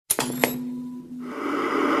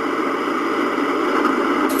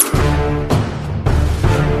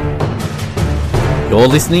You're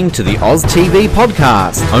listening to the Oz TV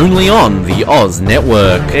podcast, only on the Oz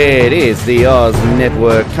Network. It is the Oz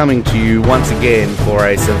Network coming to you once again for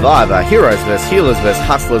a Survivor Heroes vs. Healers vs.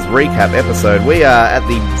 Hustlers recap episode. We are at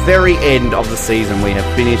the very end of the season. We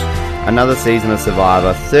have finished another season of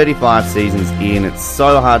Survivor, 35 seasons in. It's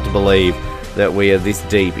so hard to believe that we are this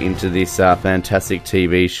deep into this fantastic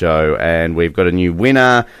TV show, and we've got a new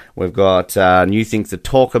winner, we've got new things to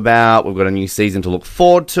talk about, we've got a new season to look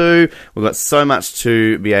forward to, we've got so much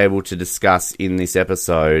to be able to discuss in this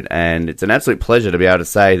episode, and it's an absolute pleasure to be able to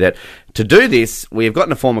say that to do this, we've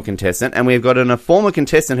gotten a former contestant, and we've gotten a former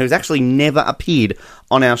contestant who's actually never appeared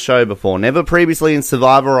on our show before, never previously in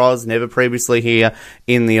Survivor Oz, never previously here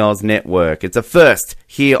in the Oz Network. It's a first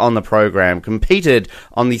here on the program, competed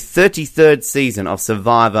on the 33rd season of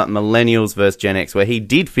Survivor Millennials vs. Gen X, where he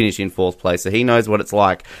did finish in 4th place, so he knows what it's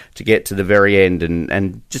like to get to the very end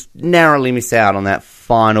and just narrowly miss out on that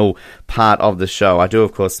final part of the show. I do,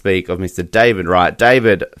 of course, speak of Mr. David Wright.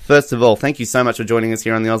 David, first of all, thank you so much for joining us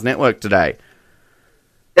here on the Oz Network today.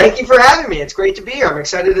 Thank you for having me. It's great to be here. I'm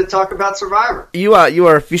excited to talk about Survivor. You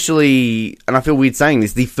are officially, and I feel weird saying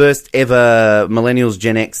this, the first ever Millennials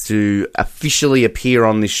Gen X to officially appear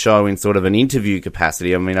on this show in sort of an interview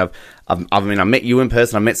capacity. I mean, I met you in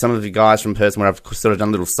person. I met some of you guys from person where I've sort of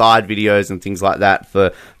done little side videos and things like that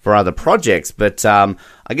for other projects. But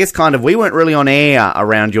I guess kind of we weren't really on air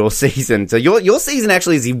around your season. So your season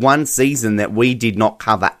actually is the one season that we did not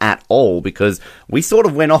cover at all because we sort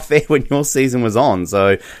of went off air when your season was on.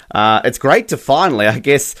 So it's great to finally, I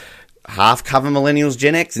guess, half cover Millennials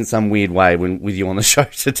Gen X in some weird way with you on the show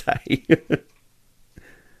today.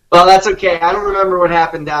 Well, that's okay. I don't remember what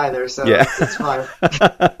happened either, so yeah. It's fine.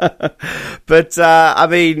 But, I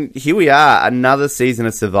mean, here we are, another season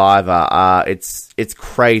of Survivor. It's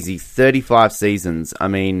crazy. 35 seasons. I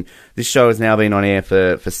mean, this show has now been on air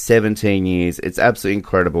for 17 years. It's absolutely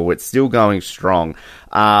incredible. It's still going strong.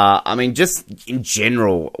 I mean, just in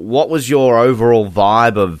general, what was your overall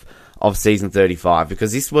vibe of season 35,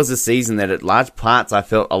 because this was a season that at large parts I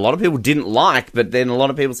felt a lot of people didn't like, but then a lot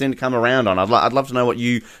of people seem to come around on. I'd love to know what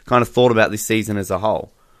you kind of thought about this season as a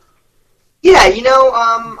whole. Yeah,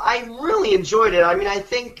 I really enjoyed it. I mean, I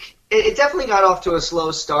think it definitely got off to a slow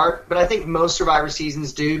start, but I think most Survivor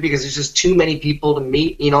seasons do because there's just too many people to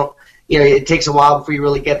meet. It takes a while before you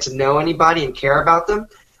really get to know anybody and care about them.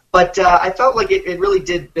 But I felt like it really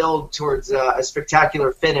did build towards a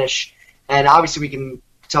spectacular finish, and obviously we can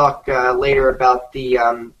talk later about the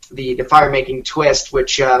fire-making twist,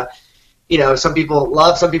 which some people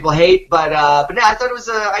love, some people hate, but no, I thought it was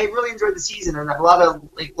I really enjoyed the season and a lot of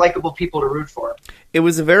likable people to root for. It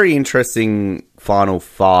was a very interesting final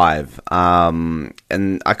five, and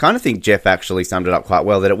I kind of think Jeff actually summed it up quite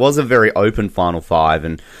well, that it was a very open final five,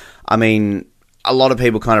 and I mean, a lot of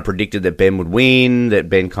people kind of predicted that Ben would win, that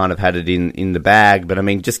Ben kind of had it in the bag, but I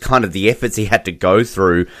mean, just kind of the efforts he had to go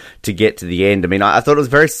through to get to the end. I mean, I thought it was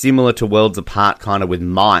very similar to Worlds Apart kind of with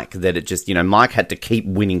Mike, that it just, Mike had to keep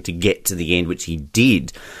winning to get to the end, which he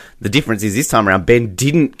did. The difference is this time around, Ben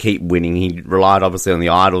didn't keep winning. He relied obviously on the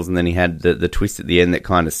idols, and then he had the twist at the end that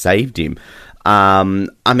kind of saved him.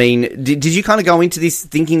 I mean, did you kind of go into this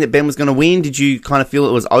thinking that Ben was going to win? Did you kind of feel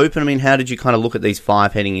it was open? I mean, how did you kind of look at these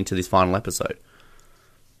five heading into this final episode?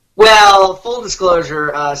 Well, full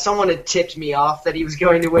disclosure, someone had tipped me off that he was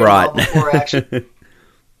going to win well before action.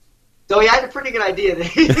 So he had a pretty good idea that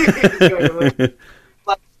he was going to win.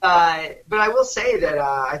 But I will say that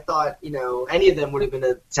I thought, any of them would have been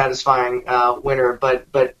a satisfying winner.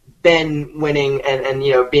 But Ben winning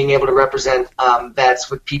and being able to represent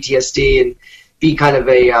vets with PTSD and be kind of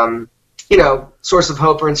a, source of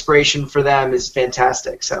hope or inspiration for them is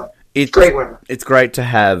fantastic. So it's a great winner. It's great to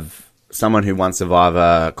have someone who won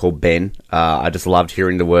Survivor called Ben. I just loved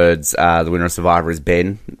hearing the words, the winner of Survivor is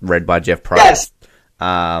Ben, read by Jeff Price. Yes.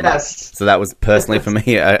 Yes. So that was personally for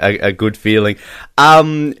me a good feeling.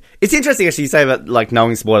 It's interesting actually you say about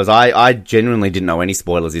knowing spoilers. I genuinely didn't know any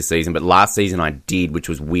spoilers this season, but last season I did, which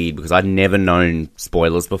was weird because I'd never known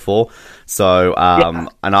spoilers before. So,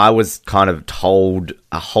 and I was kind of told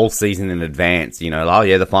a whole season in advance,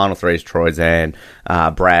 the final three is Troy, Zan,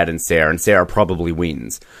 Brad and Sarah probably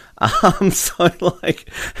wins. So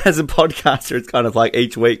as a podcaster, it's kind of like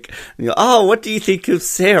each week, what do you think of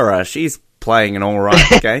Sarah? She's playing an all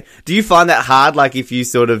right, okay? Do you find that hard, if you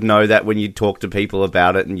sort of know that when you talk to people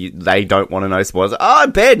about it and they don't want to know spoilers? Oh,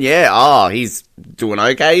 Ben, yeah, he's doing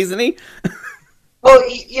okay, isn't he? Well,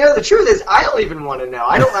 the truth is, I don't even want to know.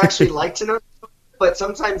 I don't actually like to know, but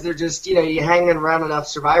sometimes they're just, you hanging around enough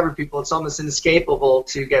Survivor people, it's almost inescapable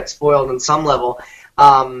to get spoiled on some level.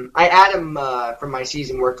 Adam from my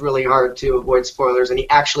season worked really hard to avoid spoilers, and he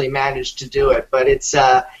actually managed to do it. But it's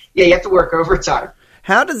you have to work overtime.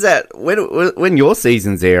 How does that, when your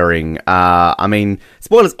season's airing,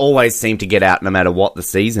 spoilers always seem to get out no matter what the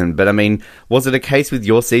season, but was it a case with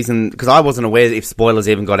your season, because I wasn't aware if spoilers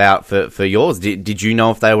even got out for yours. Did you know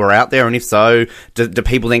if they were out there, and if so, do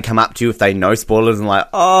people then come up to you if they know spoilers and like,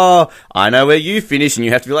 oh, I know where you finish, and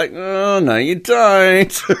you have to be like, oh, no you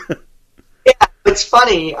don't. Yeah, it's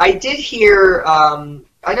funny, I did hear,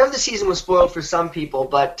 I know the season was spoiled for some people,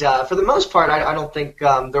 but for the most part, I don't think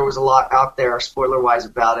there was a lot out there spoiler-wise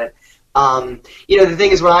about it. The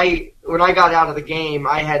thing is, when I got out of the game,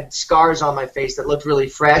 I had scars on my face that looked really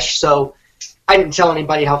fresh, so I didn't tell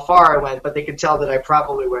anybody how far I went, but they could tell that I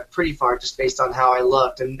probably went pretty far just based on how I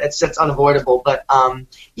looked, and that's unavoidable. But I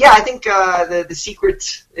think the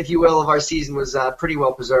secret, if you will, of our season was pretty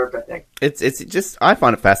well preserved, I think. It's just, I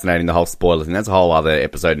find it fascinating, the whole spoilers, and that's a whole other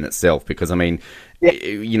episode in itself, because with what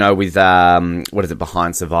is it,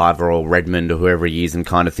 Behind Survivor or Redmond or whoever he is and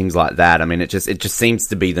kind of things like that. It just seems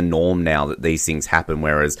to be the norm now that these things happen.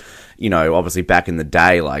 Whereas, obviously back in the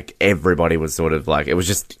day, like everybody was sort of like, it was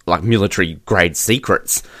just like military grade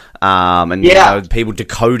secrets. People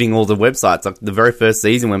decoding all the websites. Like the very first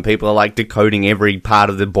season when people are like decoding every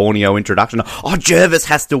part of the Borneo introduction. Oh, Jervis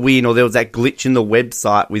has to win, or there was that glitch in the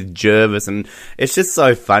website with Jervis, and it's just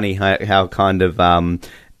so funny how kind of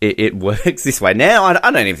it works this way. Now, I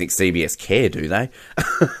don't even think CBS care, do they?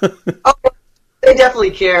 Oh, they definitely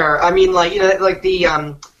care.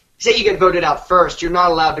 Say you get voted out first, you're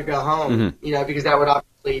not allowed to go home, because that would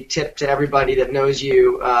obviously tip to everybody that knows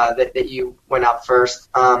you that you went out first.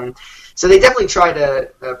 So they definitely try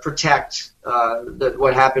to protect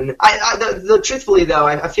what happened. Truthfully, though,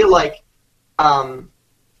 I feel like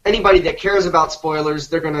anybody that cares about spoilers,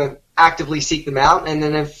 they're going to actively seek them out, and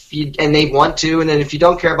then and they want to, and then if you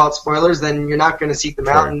don't care about spoilers, then you're not going to seek them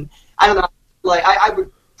out. And I don't know, like I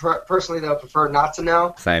would personally though prefer not to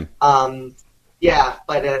know. Same.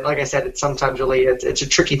 But like I said, it's sometimes really it's a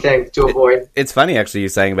tricky thing to avoid. It's funny actually you're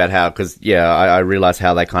saying about how, because I realised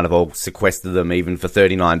how they kind of all sequestered them even for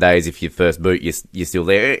 39 days. If you first boot, you're still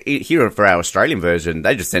there. Here for our Australian version,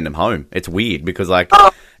 they just send them home. It's weird because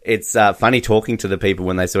it's funny talking to the people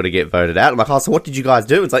when they sort of get voted out. I'm like, oh, so what did you guys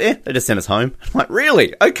do? It's like, they just sent us home. I'm like,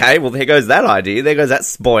 really? Okay, well, there goes that idea. There goes that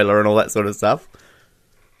spoiler and all that sort of stuff.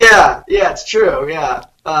 Yeah, it's true, yeah.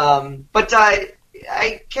 But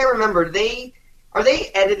I can't remember. Are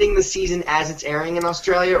they editing the season as it's airing in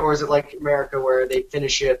Australia, or is it like America where they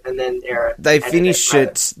finish it and then air it? They finish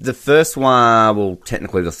it, the first one, well,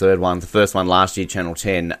 technically the third one, the first one last year, Channel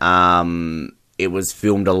 10, it was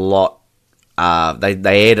filmed a lot.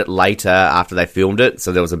 They aired it later after they filmed it,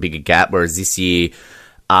 so there was a bigger gap, whereas this year it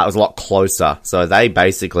was a lot closer. So they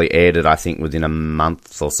basically aired it, I think, within a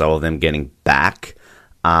month or so of them getting back.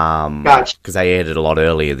 Gotcha. Because they aired it a lot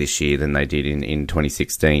earlier this year than they did in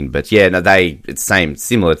 2016. But yeah, no, it's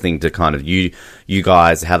similar thing to kind of you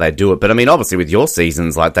guys, how they do it. But obviously with your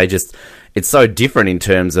seasons, like it's so different in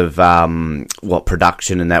terms of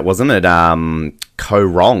production and that, wasn't it? Ko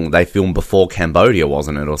Rong, they filmed before Cambodia,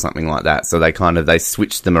 wasn't it, or something like that? So they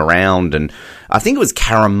switched them around, and I think it was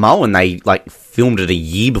Caramel, and they filmed it a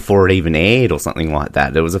year before it even aired or something like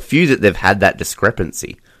that. There was a few that they've had that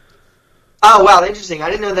discrepancy. Oh, wow, interesting. I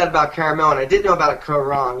didn't know that about Caramel, and I did know about Ko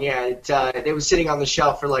Rong. Yeah, it was sitting on the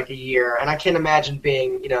shelf for like a year, and I can't imagine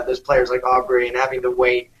being, those players like Aubrey and having to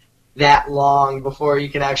wait that long before you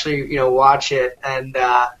can actually, watch it. And,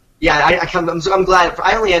 I'm glad.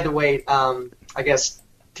 I only had to wait, I guess,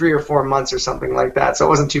 3 or 4 months or something like that, so it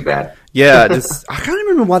wasn't too bad. Yeah, I can't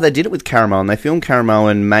remember why they did it with Caramel, and they filmed Caramel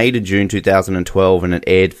in May to June 2012, and it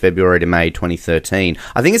aired February to May 2013.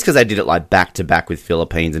 I think it's because they did it back-to-back with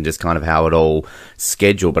Philippines and just kind of how it all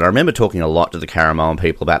scheduled. But I remember talking a lot to the Caramel and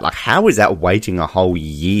people about, how is that waiting a whole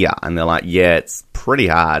year? And they're like, yeah, it's pretty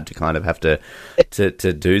hard to kind of have to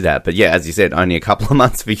do that. But yeah, as you said, only a couple of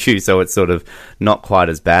months for you, so it's sort of not quite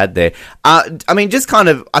as bad there. I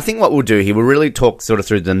think what we'll do here, we'll really talk sort of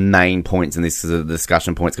through the main points in this, the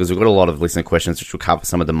discussion points, because we've got a lot of listener questions which will cover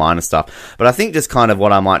some of the minor stuff. But I think just kind of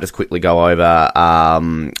what I might just quickly go over,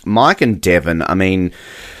 Mike and Devon,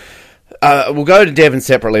 we'll go to Devon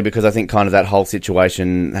separately because I think kind of that whole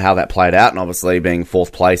situation, how that played out, and obviously being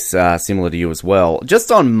fourth place, similar to you as well.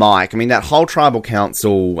 Just on Mike, that whole tribal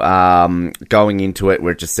council going into it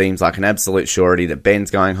where it just seems like an absolute surety that Ben's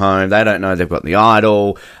going home. They don't know they've got the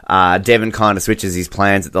idol. Devon kind of switches his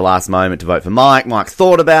plans at the last moment to vote for Mike. Mike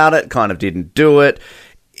thought about it, kind of didn't do it.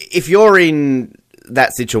 If you're in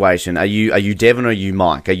that situation, are you Devin or are you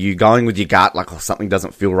Mike? Are you going with your gut, like, oh, something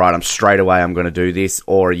doesn't feel right, I'm going to do this,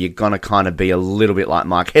 or are you going to kind of be a little bit like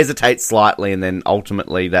Mike, hesitate slightly, and then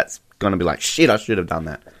ultimately that's going to be like, shit, I should have done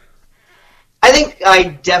that? I think I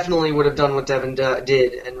definitely would have done what Devin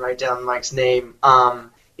did and write down Mike's name.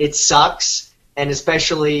 It sucks, and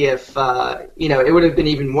especially if, it would have been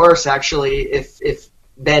even worse, actually, if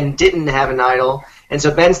Ben didn't have an idol, and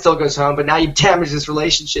so Ben still goes home, but now you damage this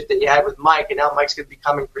relationship that you had with Mike, and now Mike's going to be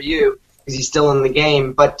coming for you because he's still in the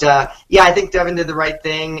game. But, I think Devin did the right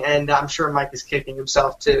thing, and I'm sure Mike is kicking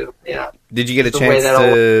himself, too. Did you get a chance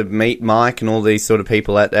to meet Mike and all these sort of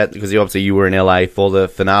people at because obviously you were in LA for the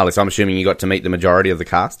finale, so I'm assuming you got to meet the majority of the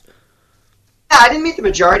cast? Yeah, I didn't meet the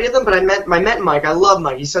majority of them, but I met Mike. I love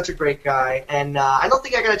Mike. He's such a great guy. And I don't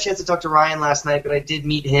think I got a chance to talk to Ryan last night, but I did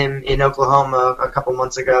meet him in Oklahoma a couple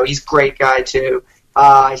months ago. He's a great guy, too.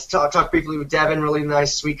 I talked briefly with Devin, really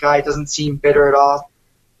nice, sweet guy. Doesn't seem bitter at all.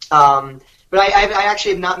 But I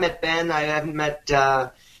actually have not met Ben. I haven't met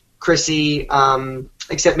Chrissy,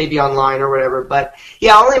 except maybe online or whatever. But,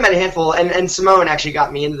 yeah, I only met a handful. And Simone actually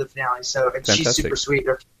got me into the finale, so she's super sweet.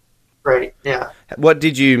 Great, yeah. What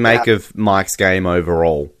did you make of Mike's game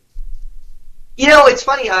overall? It's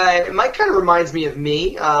funny. Mike kind of reminds me of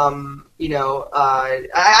me. I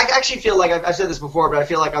actually feel like I've said this before, but I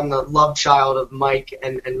feel like I'm the love child of Mike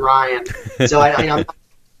and Ryan. So I'm not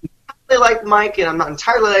entirely like Mike, and I'm not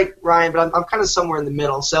entirely like Ryan, but I'm kind of somewhere in the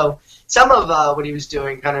middle. So some of what he was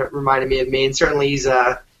doing kind of reminded me of me, and certainly he's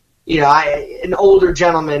an older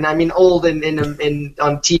gentleman. I mean, old in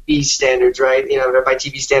on TV standards, right? By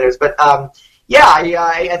TV standards. But I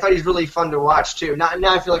thought he's really fun to watch too. Now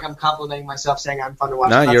I feel like I'm complimenting myself, saying I'm fun to watch.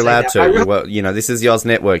 No, you're allowed to. Well, this is the Oz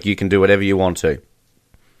Network. You can do whatever you want to.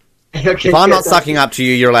 Okay, if I'm not sucking up to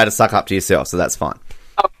you, you're allowed to suck up to yourself. So that's fine.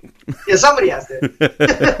 Oh, yeah, somebody has to.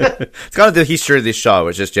 It's kind of the history of this show.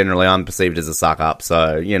 It's just generally I'm perceived as a suck up.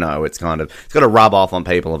 So it's got to rub off on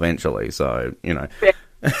people eventually. So Yeah.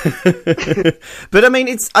 But I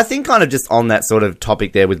mean, I think kind of just on that sort of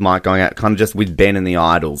topic there with Mike going out, kind of just with Ben and the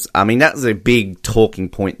idols. I mean, that was a big talking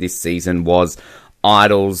point this season, was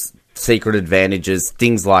idols, secret advantages,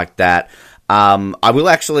 things like that. I will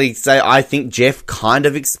actually say I think Jeff kind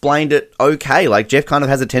of explained it okay. Like, Jeff kind of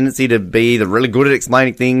has a tendency to be either really good at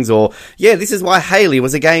explaining things or, this is why Haley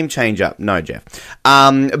was a game changer. No, Jeff.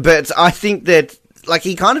 But I think that, like,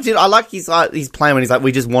 he kind of did. I like his plan when he's like,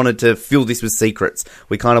 we just wanted to fill this with secrets.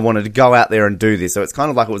 We kind of wanted to go out there and do this. So it's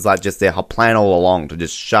kind of like it was like just their whole plan all along to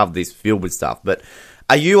just shove this filled with stuff. But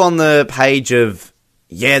are you on the page of,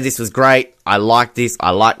 this was great, I like this, I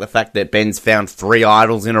like the fact that Ben's found 3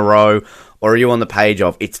 idols in a row? Or are you on the page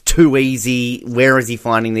of, it's too easy, where is he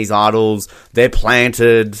finding these idols? They're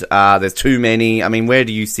planted, there's too many. I mean, where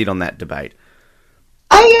do you sit on that debate?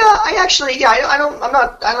 I don't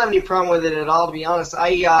have any problem with it at all, to be honest.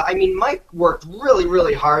 I mean, Mike worked really,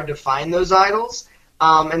 really hard to find those idols,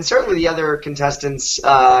 and certainly the other contestants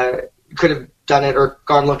could have done it or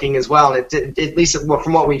gone looking as well. And at least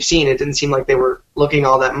from what we've seen, it didn't seem like they were looking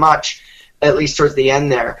all that much, at least towards the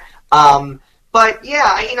end there. But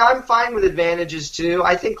I'm fine with advantages too.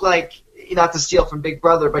 I think, like, not to steal from Big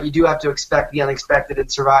Brother, but you do have to expect the unexpected in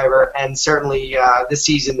Survivor, and certainly this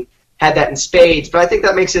season had that in spades, but I think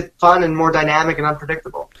that makes it fun and more dynamic and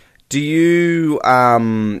unpredictable. Do you,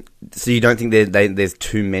 so you don't think there's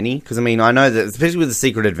too many? Because, I mean, I know that, especially with the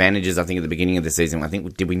secret advantages, I think at the beginning of the season,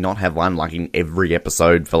 did we not have one, like, in every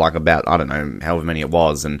episode for, like, about, I don't know, however many it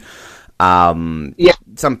was, and,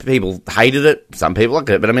 some people hated it, some people liked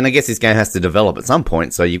it, but, I mean, I guess this game has to develop at some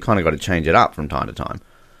point, so you've kind of got to change it up from time to time.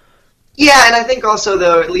 Yeah, and I think also,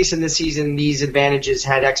 though, at least in this season, these advantages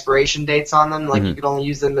had expiration dates on them. Like, you could only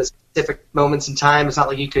use them at specific moments in time. It's not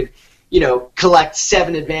like you could, collect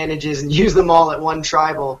 7 advantages and use them all at one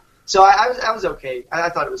tribal. So I was okay. I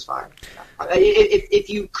thought it was fine. If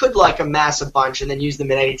you could, like, amass a bunch and then use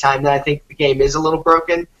them at any time, then I think the game is a little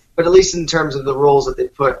broken. But at least in terms of the rules that they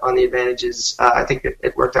put on the advantages, I think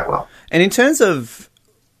it worked out well. And in terms of,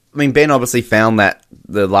 I mean, Ben obviously found that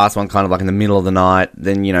the last one kind of like in the middle of the night.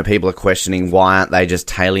 Then, people are questioning why aren't they just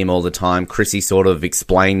tail him all the time. Chrissy sort of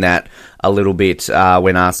explained that a little bit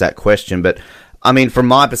when asked that question. But, I mean, from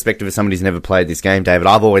my perspective as somebody who's never played this game, David,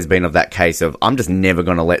 I've always been of that case of I'm just never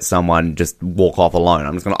going to let someone just walk off alone.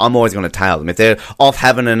 I'm always going to tail them. If they're off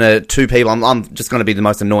having 2 people, I'm just going to be the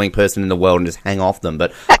most annoying person in the world and just hang off them.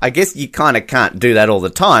 But I guess you kind of can't do that all the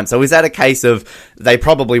time. So is that a case of they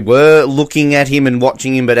probably were looking at him and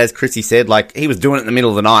watching him, but as Chrissy said, like, he was doing it in the middle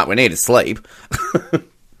of the night when he had to sleep?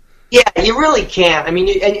 Yeah, you really can't. I mean,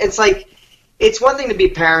 and it's like, it's one thing to be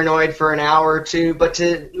paranoid for an hour or two, but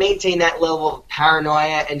to maintain that level of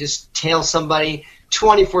paranoia and just tail somebody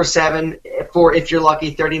 24/7 for, if you're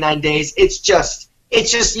lucky, 39 days, it's just you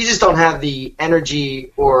just don't have the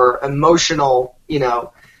energy or emotional,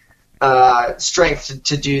 strength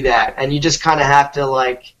to do that, and you just kind of have to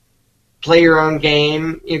like play your own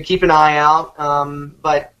game, keep an eye out.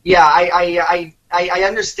 But yeah, I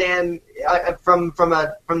understand from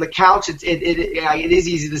the couch. It is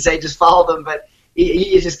easy to say just follow them, but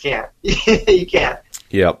you just can't. You can't.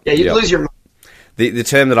 Yep. Yeah, you lose your mind. The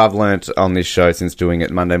term that I've learnt on this show since doing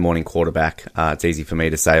it, Monday Morning Quarterback, it's easy for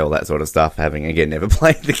me to say all that sort of stuff, having, again, never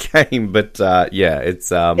played the game. But,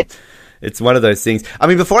 it's one of those things. I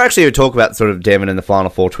mean, before I actually talk about sort of Devon and the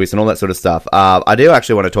Final Four twist and all that sort of stuff, I do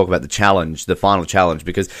actually want to talk about the challenge, the final challenge,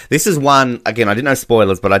 because this is one, again, I didn't know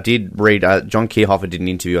spoilers, but I did read, John Kierhofer did an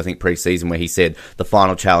interview, I think, pre-season, where he said the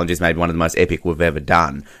final challenge is maybe one of the most epic we've ever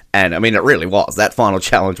done. And, I mean, it really was. That final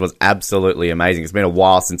challenge was absolutely amazing. It's been a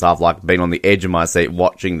while since I've, been on the edge of my seat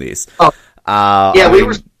watching this. Oh.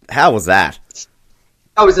 How was that?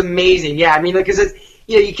 That was amazing. Yeah, I mean, because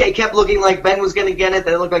you kept looking like Ben was going to get it,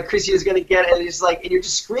 then it looked like Chrissy was going to get it, and and you're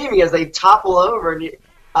just screaming as they topple over, and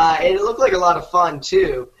it looked like a lot of fun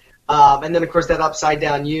too. And then of course that upside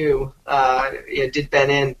down did Ben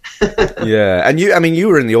in. Yeah, and you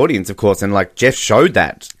were in the audience, of course, and Jeff showed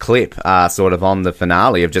that clip sort of on the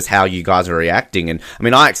finale of just how you guys are reacting. And I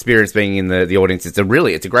mean, I experienced being in the audience. It's a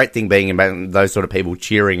great thing being about those sort of people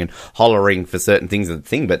cheering and hollering for certain things of the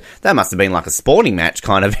thing. But that must have been like a sporting match,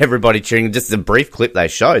 kind of everybody cheering. Just a brief clip they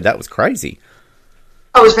showed. That was crazy.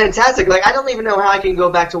 Oh, it was fantastic. I don't even know how I can go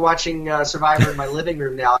back to watching Survivor in my living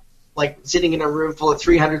room now. Sitting in a room full of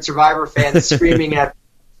 300 Survivor fans screaming at.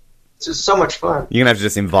 It's just so much fun. You're going to have to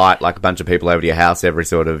just invite a bunch of people over to your house every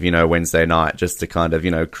sort of, Wednesday night just to kind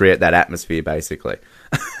of, create that atmosphere, basically.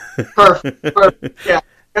 Perfect. Yeah.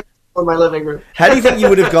 In my living room. How do you think you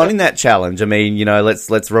would have gone in that challenge? I mean,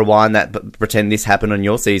 let's rewind that, but pretend this happened on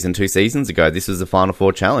your season 2 seasons ago. This was the Final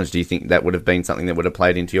Four challenge. Do you think that would have been something that would have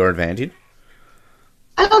played into your advantage?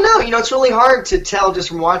 I don't know. It's really hard to tell just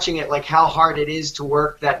from watching it, how hard it is to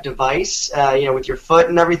work that device, with your foot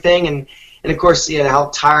and everything. And of course,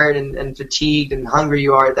 how tired and fatigued and hungry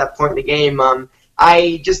you are at that point in the game.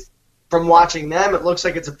 From watching them, it looks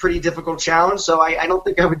like it's a pretty difficult challenge, so I don't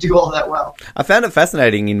think I would do all that well. I found it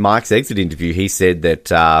fascinating in Mike's exit interview. He said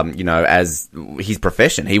that, as his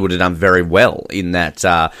profession, he would have done very well in that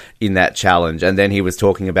challenge. And then he was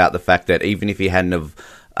talking about the fact that even if he hadn't have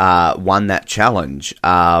won that challenge,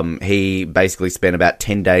 he basically spent about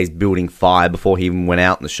 10 days building fire before he even went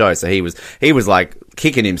out in the show. So he was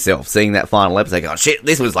kicking himself seeing that final episode, going, shit,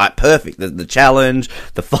 this was perfect. The challenge,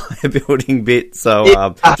 the fire building bit.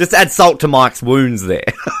 So just add salt to Mike's wounds there.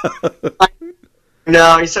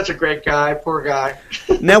 No, he's such a great guy. Poor guy.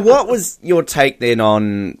 Now, what was your take then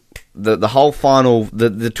on the whole final,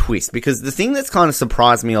 the twist? Because the thing that's kind of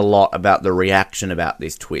surprised me a lot about the reaction about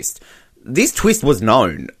this twist was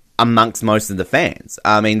known amongst most of the fans.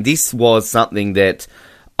 I mean, this was something that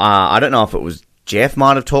I don't know if it was Jeff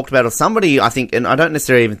might have talked about or somebody, I think, and I don't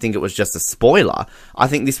necessarily even think it was just a spoiler. I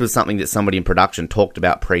think this was something that somebody in production talked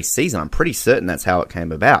about pre-season. I'm pretty certain that's how it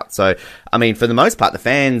came about. So, I mean, for the most part,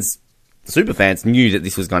 the super fans knew that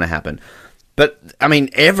this was going to happen. But, I mean,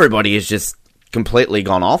 everybody has just completely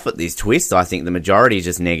gone off at this twist. I think the majority is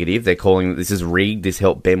just negative. They're calling it this is rigged, this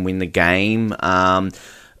helped Ben win the game.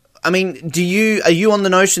 I mean, are you on the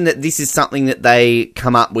notion that this is something that they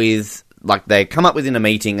come up with, in a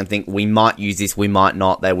meeting and think, we might use this, we might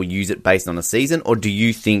not, they will use it based on a season? Or do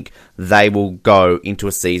you think they will go into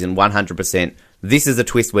a season 100%, this is a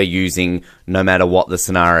twist we're using no matter what the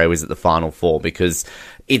scenario is at the Final Four? Because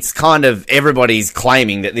it's kind of, everybody's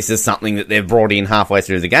claiming that this is something that they've brought in halfway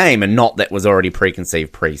through the game and not that was already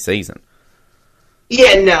preconceived pre-season.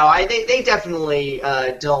 Yeah, no, they definitely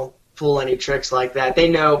don't pull any tricks like that. They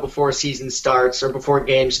know before season starts or before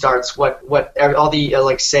game starts what all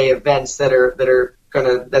the say events that they're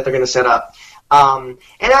gonna set up. And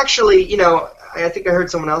actually, I think I heard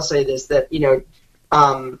someone else say this, that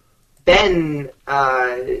Ben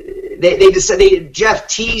Jeff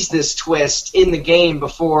teased this twist in the game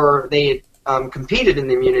before they had competed in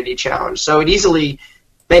the immunity challenge. So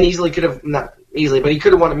Ben easily could have, not easily, but he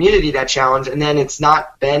could have won immunity that challenge, and then it's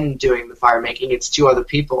not Ben doing the fire making, it's 2 other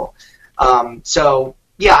people. So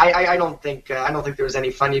yeah, I don't think there was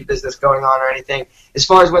any funny business going on or anything. As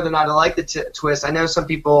far as whether or not I like the twist, I know some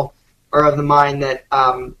people are of the mind that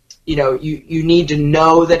you need to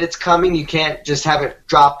know that it's coming. You can't just have it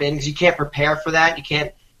drop in because you can't prepare for that. You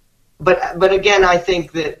can't. But again, I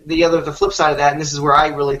think that the flip side of that, and this is where I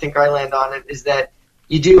really think I land on it, is that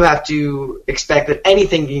you do have to expect that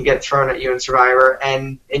anything can get thrown at you in Survivor,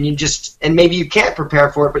 and maybe you can't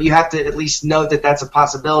prepare for it, but you have to at least know that that's a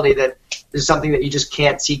possibility, that there's something that you just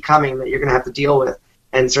can't see coming that you're going to have to deal with.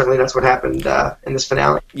 And certainly that's what happened in this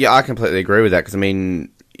finale. Yeah, I completely agree with that, because, I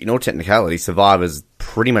mean, in all technicality, Survivor's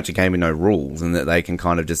pretty much a game with no rules, and that they can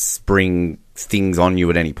kind of just spring things on you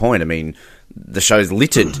at any point. I mean, the show's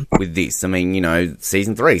littered with this. I mean, you know,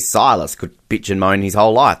 season 3, Silas could bitch and moan his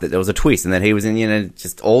whole life that there was a twist and that he was in, you know,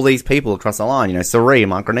 just all these people across the line, you know, Sari,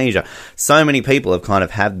 Micronesia. So many people have kind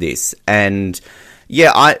of had this, and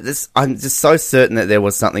yeah, I'm just so certain that there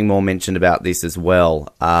was something more mentioned about this as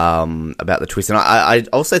well, about the twist. And I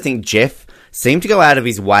also think Jeff seemed to go out of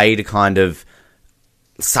his way to kind of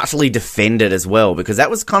subtly defend it as well, because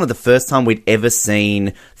that was kind of the first time we'd ever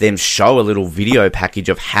seen them show a little video package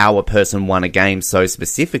of how a person won a game so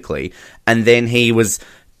specifically, and then he was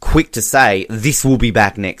quick to say, this will be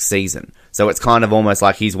back next season. So it's kind of almost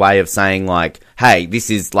like his way of saying, like, hey, this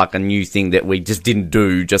is like a new thing that we just didn't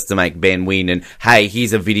do just to make Ben win, and hey,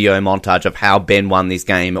 here's a video montage of how Ben won this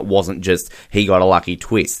game. It wasn't just he got a lucky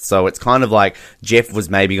twist. So it's kind of like Jeff was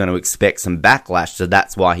maybe going to expect some backlash, so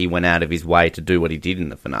that's why he went out of his way to do what he did in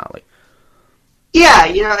the finale. Yeah,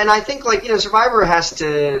 you know, and I think, like, you know, Survivor has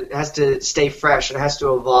to stay fresh and has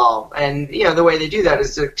to evolve, and, you know, the way they do that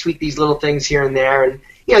is to tweak these little things here and there. And,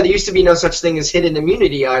 you know, there used to be no such thing as hidden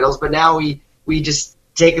immunity idols, but now we just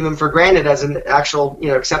take them for granted as an actual, you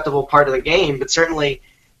know, acceptable part of the game. But certainly,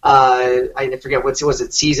 I forget was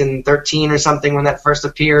it season 13 or something when that first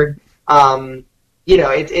appeared. You know,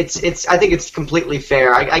 it's I think it's completely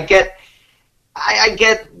fair. I get,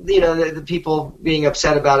 you know, the people being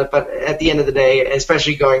upset about it, but at the end of the day,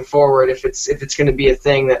 especially going forward, if it's going to be a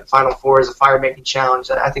thing that Final Four is a fire-making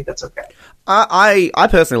challenge, I think that's okay. I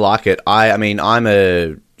personally like it. I mean, I'm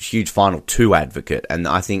a huge Final 2 advocate, and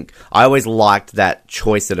I think I always liked that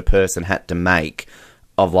choice that a person had to make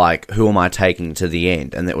of, like, who am I taking to the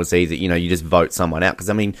end? And that was either, you know, you just vote someone out. Because,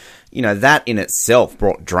 I mean, you know, that in itself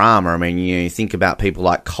brought drama. I mean, you think about people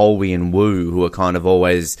like Colby and Wu, who are kind of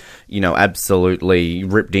always, you know, absolutely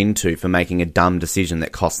ripped into for making a dumb decision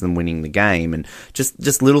that cost them winning the game. And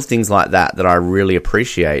just little things like that I really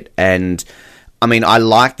appreciate. And, I mean, I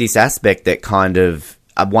like this aspect that kind of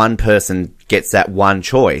one person gets that one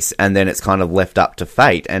choice and then it's kind of left up to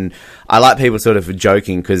fate. And I like people sort of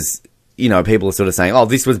joking because, you know, people are sort of saying, oh,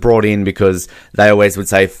 this was brought in because they always would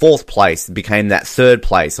say 4th place became that 3rd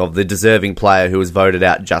place of the deserving player who was voted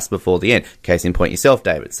out just before the end. Case in point yourself,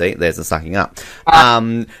 David. See, there's a sucking up.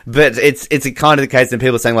 But it's a kind of the case that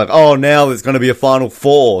people are saying, like, oh, now there's going to be a Final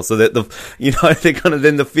 4, so that they're going to,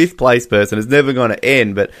 then the 5th place person is never going to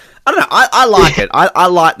end. But I don't know. I like it. I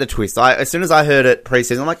like the twist. As soon as I heard it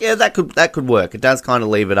pre-season, I'm like, yeah, that could work. It does kind of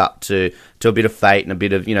leave it up to a bit of fate and a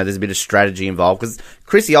bit of, you know, there's a bit of strategy involved. Because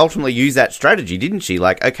Chrissy ultimately used that strategy, didn't she?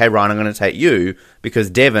 Like, okay, Ryan, I'm going to take you because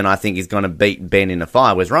Devin, I think, is going to beat Ben in a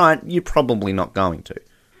fight. Whereas Ryan, you're probably not going to.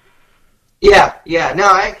 Yeah. No,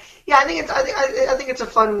 I think it's a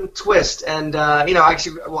fun twist, and you know,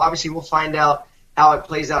 actually, well, obviously, we'll find out how it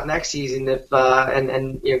plays out next season, if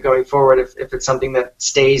and you know, going forward, if it's something that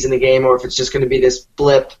stays in the game or if it's just going to be this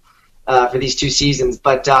blip for these 2 seasons.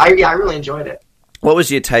 But I really enjoyed it. What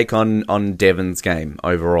was your take on Devin's game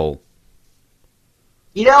overall?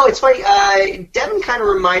 You know, it's funny. Devin kind of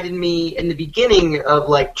reminded me in the beginning of,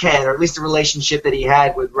 like, Ken, or at least the relationship that he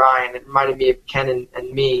had with Ryan. It reminded me of Ken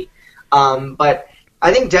and me. But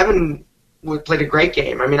I think Devin played a great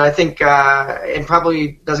game. I mean, I think, and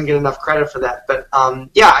probably doesn't get enough credit for that. But,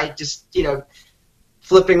 yeah, I just, you know,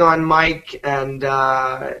 flipping on Mike, and,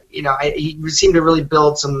 you know, he seemed to really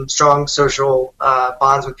build some strong social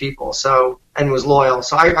bonds with people, and was loyal.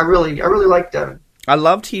 So I really liked Devin. I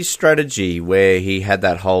loved his strategy where he had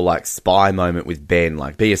that whole, like, spy moment with Ben,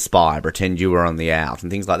 like, be a spy, pretend you were on the out,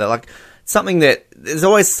 and things like that. Like, something that, there's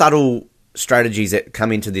always subtle strategies that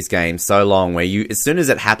come into this game so long where you, as soon as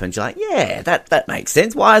it happens, you're like, yeah, that makes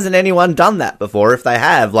sense. Why hasn't anyone done that before? If they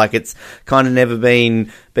have, like, it's kind of never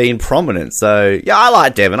been prominent. So, yeah, I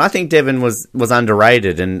like Devin. I think Devin was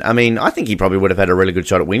underrated, and, I mean, I think he probably would have had a really good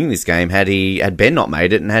shot at winning this game had Ben not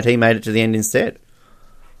made it, and had he made it to the end instead.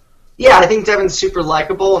 Yeah, I think Devin's super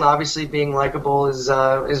likable, and obviously being likable is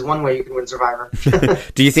one way you can win Survivor.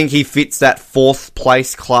 Do you think he fits that 4th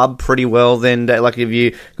place club pretty well then? Like, if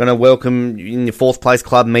you're going to welcome in your 4th place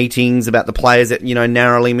club meetings about the players that, you know,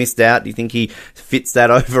 narrowly missed out, do you think he fits that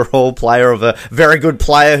overall player of a very good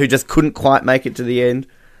player who just couldn't quite make it to the end?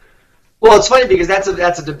 Well, it's funny because that's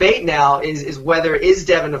a debate now, is whether is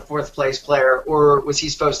Devin a 4th place player, or was he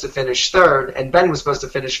supposed to finish 3rd and Ben was supposed to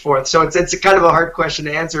finish 4th. So it's a kind of a hard question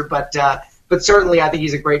to answer, but but certainly I think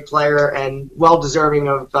he's a great player and well deserving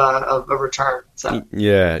of a return. So.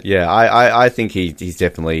 Yeah. I think he's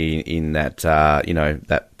definitely in that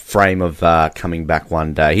that frame of coming back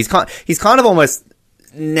one day. He's kind of almost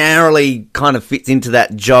narrowly kind of fits into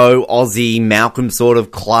that Joe, Aussie, Malcolm sort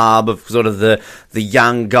of club of sort of the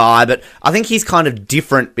young guy, but I think he's kind of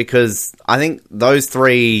different because I think those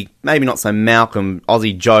three, maybe not so Malcolm,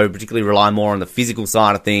 Aussie, Joe, particularly rely more on the physical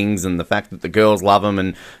side of things and the fact that the girls love him,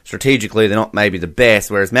 and strategically they're not maybe the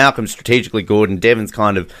best, whereas Malcolm's strategically good and Devon's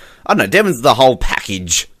kind of, I don't know, Devon's the whole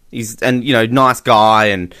package. He's, and nice guy,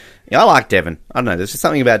 and I like Devon. I don't know, there's just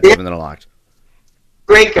something about Devon that I liked.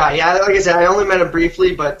 Great guy, yeah. Like I said, I only met him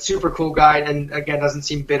briefly, but super cool guy, and again, doesn't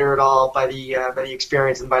seem bitter at all by the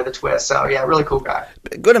experience and by the twist. So yeah, really cool guy.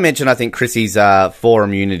 Good to mention, I think, Chrissy's 4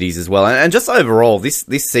 immunities as well, and just overall this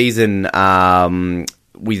season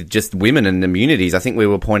with just women and immunities. I think we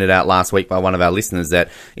were pointed out last week by one of our listeners that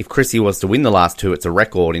if Chrissy was to win the last 2, it's a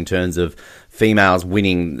record in terms of females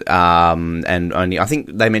winning, and only I think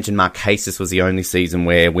they mentioned Marquesas was the only season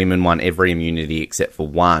where women won every immunity except for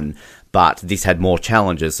one. But this had more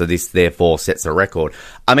challenges, so this therefore sets a record.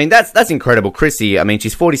 I mean, that's incredible. Chrissy, I mean,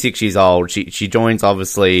 she's 46 years old. She joins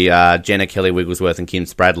obviously Jenna, Kelly Wigglesworth, and Kim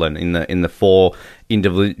Spradlin in the 4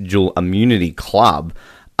 individual immunity club.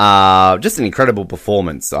 Just an incredible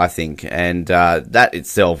performance, I think, and that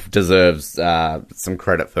itself deserves some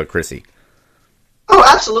credit for Chrissy. Oh,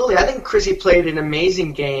 absolutely. I think Chrissy played an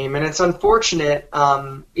amazing game, and it's unfortunate.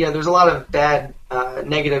 There's a lot of bad,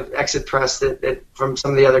 negative exit press that from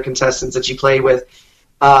some of the other contestants that she played with,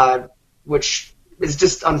 which is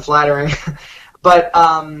just unflattering. but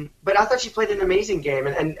I thought she played an amazing game,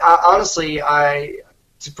 and honestly, I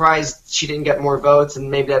surprised she didn't get more votes, and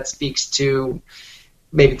maybe that speaks to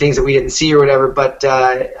maybe things that we didn't see or whatever. But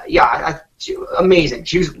amazing.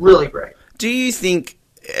 She was really great. Do you think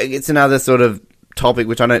it's another sort of topic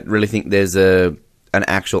which I don't really think there's an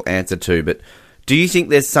actual answer to, but do you think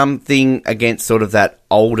there's something against sort of that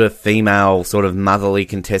older female sort of motherly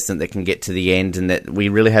contestant that can get to the end, and that we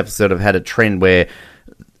really have sort of had a trend where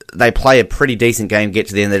they play a pretty decent game, get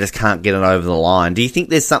to the end, they just can't get it over the line? Do you think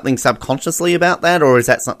there's something subconsciously about that, or is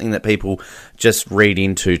that something that people just read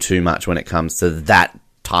into too much when it comes to that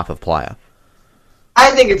type of player?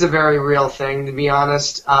 I think it's a very real thing, to be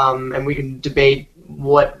honest, and we can debate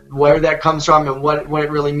where that comes from and what it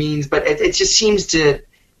really means, but it just seems to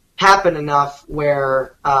happen enough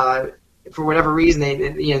where for whatever reason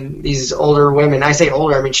these older women, I say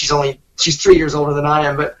older, I mean she's 3 years older than I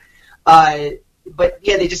am, but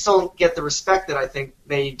yeah, they just don't get the respect that I think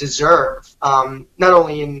they deserve, not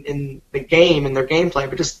only in the game and their gameplay,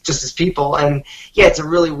 but just as people. And yeah, it's a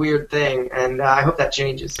really weird thing, and I hope that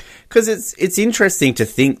changes. Because it's interesting to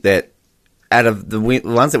think that out of the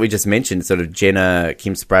ones that we just mentioned, sort of Jenna,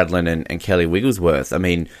 Kim Spradlin, and Kelly Wigglesworth, I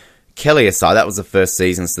mean, Kelly aside, that was the first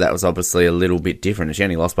season, so that was obviously a little bit different. She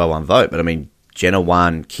only lost by 1 vote, but I mean, Jenna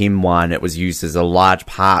won, Kim won. It was used as a large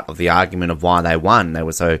part of the argument of why they won. They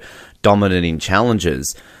were so dominant in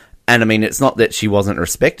challenges. And I mean, it's not that she wasn't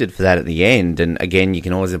respected for that at the end. And again, you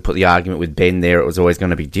can always put the argument with Ben there. It was always going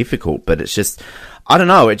to be difficult, but it's just, I don't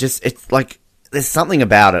know. It's like, there's something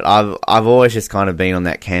about it. I've always just kind of been on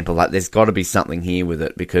that camp of like, there's got to be something here with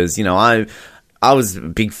it, because, I was a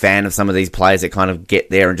big fan of some of these players that kind of get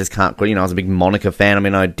there and just can't, I was a big Monica fan. I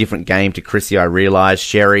mean, a different game to Chrissy, I realised.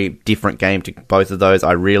 Sherry, different game to both of those,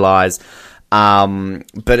 I realised.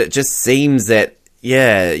 But it just seems that,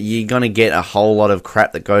 yeah, you're going to get a whole lot of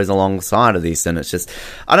crap that goes alongside of this, and it's just,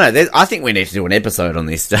 I don't know, I think we need to do an episode on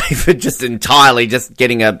this, Dave, just entirely just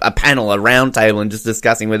getting a panel, a round table, and just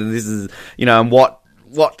discussing whether this is, and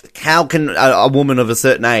how can a woman of a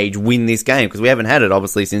certain age win this game? Because we haven't had it,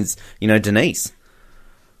 obviously, since, Denise.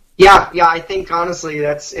 Yeah, I think, honestly,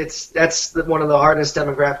 that's one of the hardest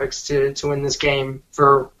demographics to win this game,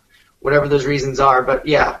 for whatever those reasons are. But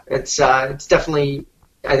yeah, it's definitely,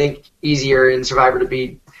 I think, easier in Survivor to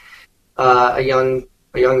beat a young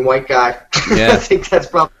white guy. Yeah. I think that's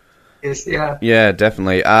probably is, yeah. Yeah,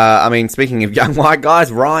 definitely. I mean, speaking of young white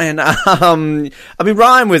guys, Ryan.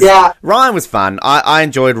 Ryan was fun. I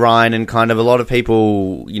enjoyed Ryan, and kind of a lot of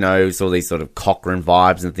people, saw these sort of Cochrane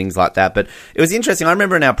vibes and things like that. But it was interesting. I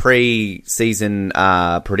remember in our pre-season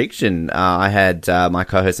prediction, I had my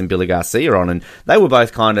co-host and Billy Garcia on, and they were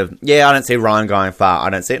both kind of, I don't see Ryan going far. I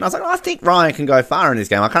don't see it. And I was like, I think Ryan can go far in this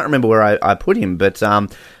game. I can't remember where I put him, but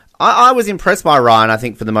I was impressed by Ryan, I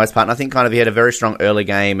think, for the most part. And I think kind of he had a very strong early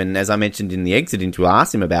game. And as I mentioned in the exit interview, I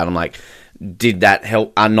asked him about, I'm like, did that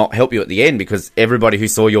not help you at the end? Because everybody who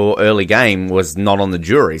saw your early game was not on the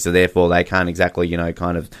jury. So therefore they can't exactly,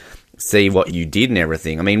 kind of see what you did and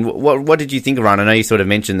everything. I mean, what did you think of Ryan? I know you sort of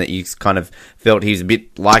mentioned that you kind of felt he was a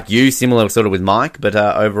bit like you, similar sort of with Mike, but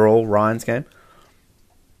overall, Ryan's game?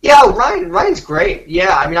 Yeah, Ryan's great.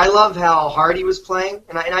 Yeah, I mean, I love how hard he was playing,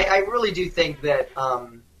 and I really do think that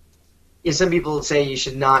some people say you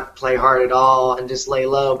should not play hard at all and just lay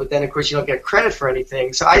low, but then, of course, you don't get credit for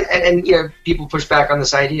anything. So people push back on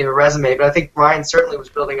this idea of a resume, but I think Ryan certainly was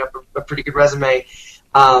building up a pretty good resume.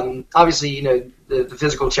 Obviously, the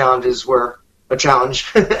physical challenges were a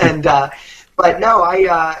challenge, but no,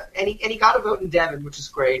 and he got a vote in Devon, which is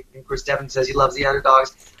great. And of course, Devon says he loves the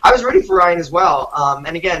underdogs. I was rooting for Ryan as well,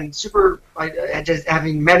 and again, just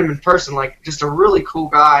having met him in person, like just a really cool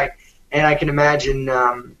guy, and I can imagine.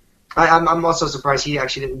 I'm also surprised he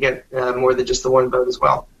actually didn't get more than just the one vote as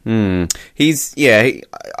well. I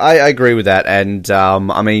agree with that, and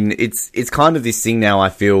I mean, it's kind of this thing now. I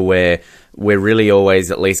feel where we're really always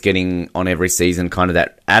at least getting on every season kind of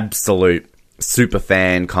that absolute super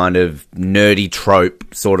fan kind of nerdy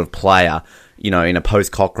trope sort of player, in a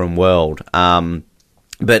post-Cochrane world.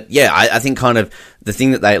 But yeah, I think kind of the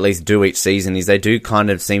thing that they at least do each season is they do kind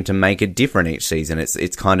of seem to make it different each season.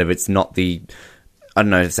 It's not the, I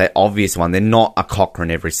don't know, to say obvious one. They're not a Cochrane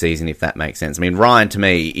every season, if that makes sense. I mean, Ryan to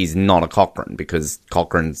me is not a Cochrane because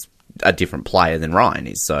Cochrane's a different player than Ryan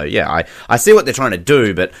is. So yeah, I see what they're trying to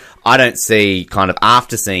do, but I don't see kind of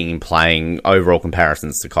after seeing him playing overall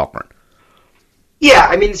comparisons to Cochrane. Yeah,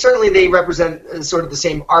 I mean, certainly they represent sort of the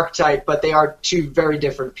same archetype, but they are two very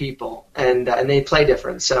different people, and they play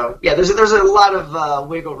different. So yeah, there's a lot of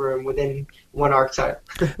wiggle room within one archetype.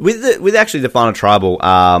 With actually the final tribal,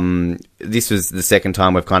 this was the second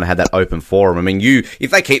time we've kind of had that open forum. I mean,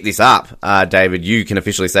 if they keep this up, David, you can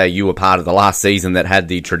officially say you were part of the last season that had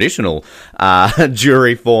the traditional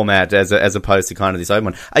jury format as opposed to kind of this open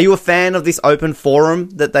one. Are you a fan of this open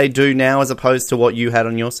forum that they do now as opposed to what you had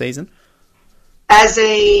on your season? As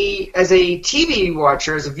a TV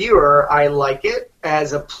watcher, as a viewer, I like it.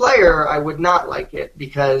 As a player, I would not like it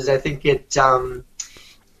because I think it can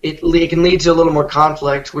lead to a little more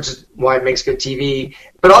conflict, which is why it makes good TV.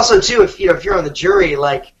 But also too, if you're on the jury,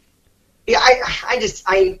 like, yeah,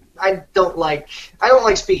 I don't like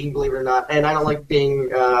speaking, believe it or not, and I don't like being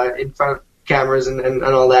in front of cameras and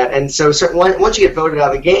all that. And so once you get voted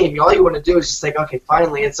out of the game, all you want to do is just think, okay,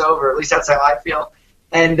 finally it's over. At least that's how I feel.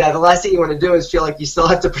 And the last thing you want to do is feel like you still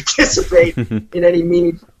have to participate in any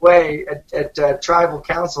meaningful way at tribal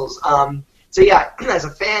councils. So yeah, as a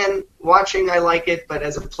fan watching, I like it, but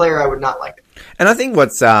as a player, I would not like it. And I think I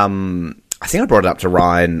think I brought it up to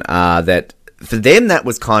Ryan that for them that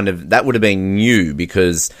would have been new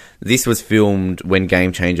because this was filmed when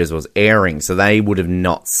Game Changers was airing, so they would have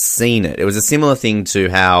not seen it. It was a similar thing to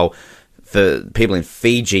how for people in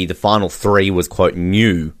Fiji, the final three was, quote,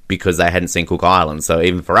 new because they hadn't seen Cook Islands. So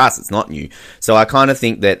even for us, it's not new. So I kind of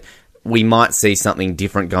think that we might see something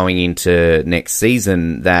different going into next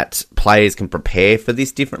season that players can prepare for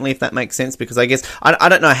this differently, if that makes sense. Because I guess I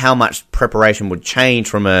don't know how much preparation would change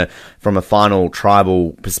from a final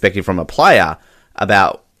tribal perspective from a player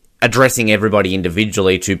about addressing everybody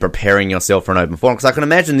individually to preparing yourself for an open forum. Because I can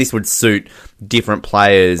imagine this would suit different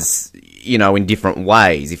players, in different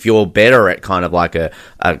ways. If you're better at kind of like a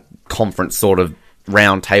conference sort of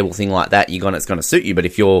round table thing like that, it's going to suit you. But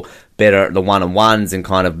if you're better at the one-on-ones and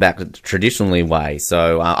kind of back the traditionally way.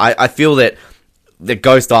 So I feel that the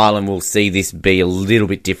Ghost Island will see this be a little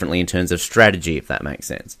bit differently in terms of strategy, if that makes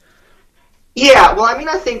sense. Yeah, well, I mean,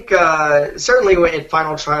 I think certainly when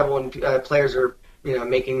Final Tribal and players are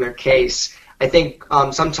making their case, I think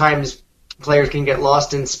sometimes players can get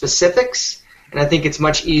lost in specifics. And I think it's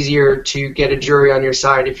much easier to get a jury on your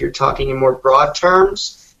side if you're talking in more broad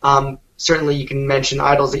terms. Certainly you can mention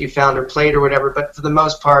idols that you found or played or whatever, but for the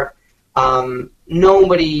most part, people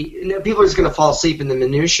are just going to fall asleep in the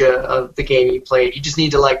minutia of the game you played. You just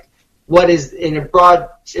need to what is in the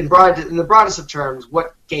broadest of terms,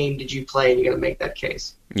 what game did you play, and you got to make that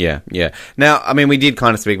case. Yeah. Now, I mean, we did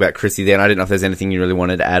kind of speak about Chrissy there, and I didn't know if there's anything you really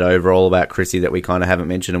wanted to add overall about Chrissy that we kind of haven't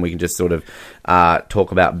mentioned, and we can just sort of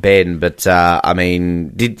talk about Ben. But I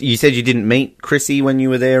mean, you said you didn't meet Chrissy when you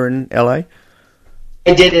were there in LA?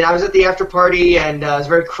 I did, and I was at the after party, and it was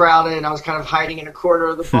very crowded, and I was kind of hiding in a corner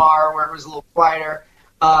of the bar where it was a little quieter.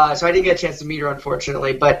 So I didn't get a chance to meet her,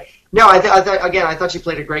 unfortunately. But no, I thought she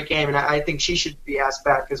played a great game, and I think she should be asked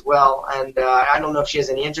back as well. And I don't know if she has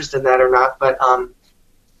any interest in that or not, but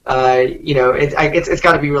it's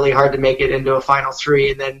got to be really hard to make it into a final three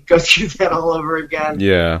and then go through that all over again.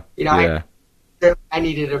 Yeah. I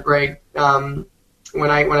needed a break when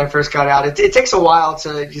I first got out. It takes a while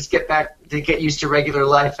to just get used to regular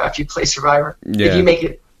life after you play Survivor. Yeah. If you make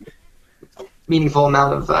it a meaningful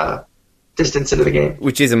amount of distance into the game.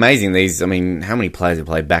 Which is amazing. I mean, how many players have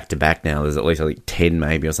played back-to-back now? There's at least, I think, 10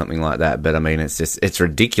 maybe or something like that. But, I mean, it's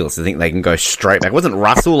ridiculous to think they can go straight back. Wasn't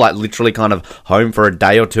Russell, like, literally kind of home for a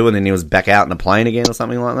day or two and then he was back out in a plane again or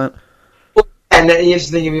something like that? And the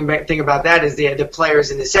interesting thing about that is the players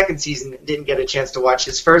in the second season didn't get a chance to watch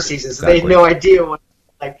his first season, so they had no idea what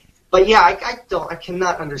like. But yeah, I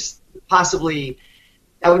cannot possibly.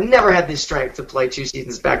 I would never have the strength to play 2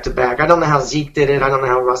 seasons back to back. I don't know how Zeke did it. I don't know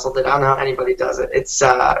how Russell did it. I don't know how anybody does it. It's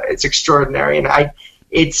extraordinary, and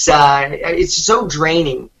it's so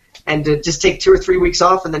draining. And to just take 2 or 3 weeks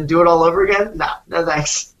off and then do it all over again? No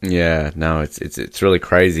thanks. Yeah, no, it's really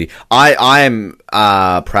crazy. I am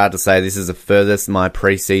proud to say this is the furthest my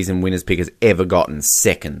preseason winners pick has ever gotten.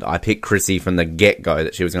 Second, I picked Chrissy from the get-go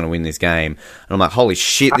that she was going to win this game. And I'm like, holy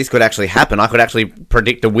shit, this could actually happen. I could actually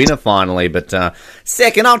predict a winner finally. But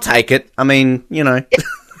second, I'll take it. I mean, you know.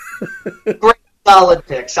 Great, solid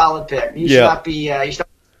pick. You should not be...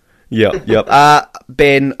 Yep.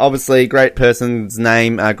 Ben, obviously, great person's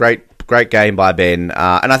name. Great game by Ben.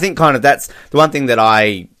 And I think kind of that's the one thing that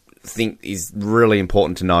I think is really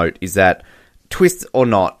important to note is that, twist or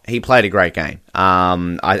not, he played a great game.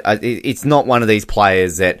 It's not one of these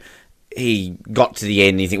players that he got to the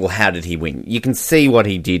end and you think, well, how did he win? You can see what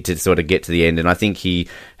he did to sort of get to the end, and I think he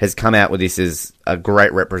has come out with this as a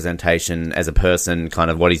great representation as a person, kind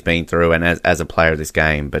of what he's been through, and as a player of this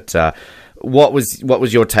game. But what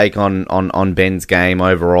was your take on Ben's game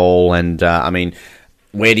overall? And I mean,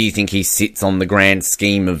 where do you think he sits on the grand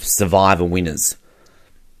scheme of Survivor winners?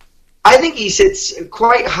 I think he sits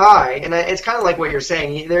quite high, and it's kind of like what you're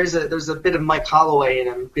saying. There's a bit of Mike Holloway in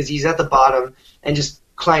him because he's at the bottom and just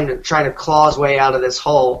trying to claw his way out of this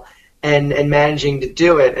hole and managing to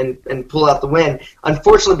do it and pull out the win.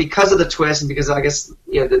 Unfortunately, because of the twist and because I guess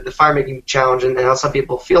the fire making challenge and how some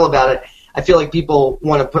people feel about it, I feel like people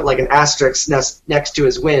want to put like an asterisk next to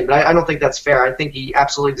his win, but I don't think that's fair. I think he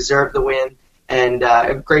absolutely deserved the win, and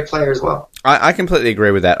a great player as well. I completely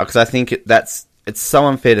agree with that, because I think it's so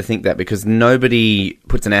unfair to think that, because nobody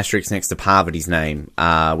puts an asterisk next to Parvati's name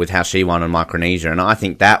with how she won on Micronesia, and I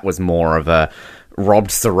think that was more of a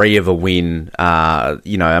robbed Sari of a win. I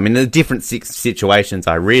mean, the different situations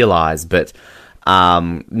I realise, but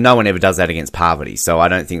no one ever does that against Parvati, so I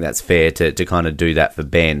don't think that's fair to kind of do that for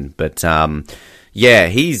Ben. But yeah,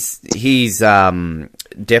 he's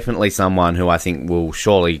definitely someone who I think will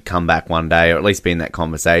surely come back one day, or at least be in that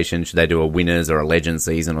conversation. Should they do a winners or a legend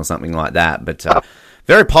season or something like that? But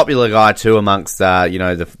very popular guy too amongst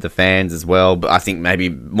the fans as well. But I think maybe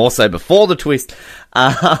more so before the twist.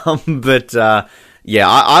 Yeah,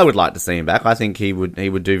 I would like to see him back. I think he would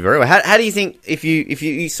do very well. How do you think, if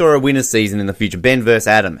you saw a winners season in the future, Ben versus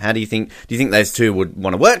Adam, do you think those two would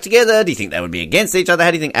want to work together? Do you think they would be against each other?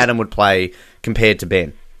 How do you think Adam would play compared to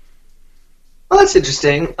Ben? Well, that's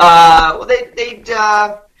interesting. I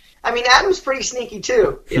mean, Adam's pretty sneaky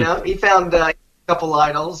too. He found a couple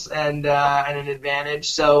idols and an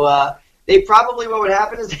advantage. So what would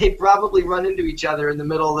happen is they'd probably run into each other in the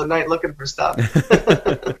middle of the night looking for stuff.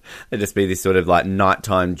 They'd just be this sort of like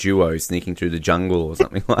nighttime duo sneaking through the jungle or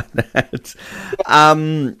something like that.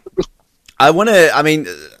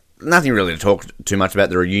 Nothing really to talk too much about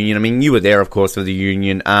the reunion. I mean, you were there, of course, for the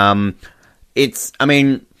union.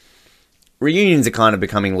 Reunions are kind of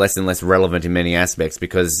becoming less and less relevant in many aspects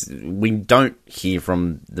because we don't hear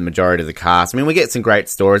from the majority of the cast. I mean, we get some great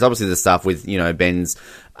stories. Obviously, the stuff with, Ben's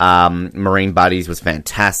Marine buddies was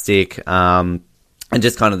fantastic, and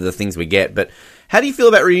just kind of the things we get. But how do you feel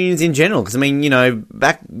about reunions in general? Because, I mean,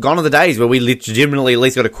 gone are the days where we legitimately at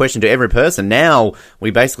least got a question to every person. Now, we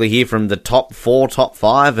basically hear from the top 4, top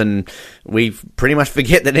 5, and we pretty much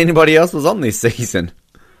forget that anybody else was on this season.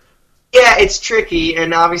 Yeah, it's tricky,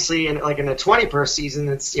 and obviously, in a 20-person season,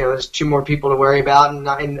 it's there's 2 more people to worry about,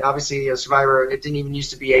 and obviously, Survivor, it didn't even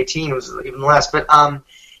used to be 18; it was even less. But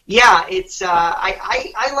yeah, it's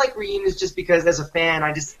I like reunions just because as a fan,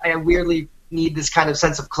 I weirdly need this kind of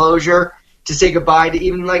sense of closure to say goodbye to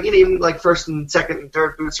even first and second and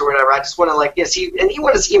third boots or whatever. I just want to see, and you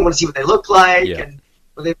want to see what they look like, and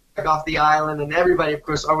when they back off the island, and everybody, of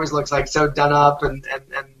course, always looks like so done up and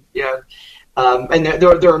and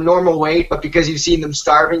they're a normal weight, but because you've seen them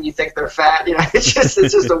starving, you think they're fat. It's just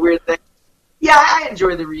a weird thing. Yeah, I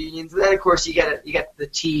enjoy the reunions. And then, of course, you get the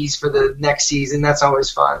tease for the next season. That's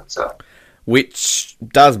always fun. So, which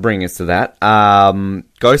does bring us to that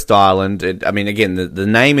Ghost Island. Again, the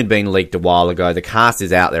name had been leaked a while ago. The cast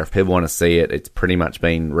is out there. If people want to see it, it's pretty much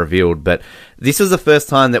been revealed. But this was the first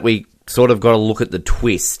time that we sort of got a look at the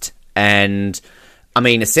twist. And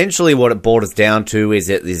essentially what it boiled us down to is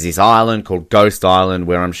that there's this island called Ghost Island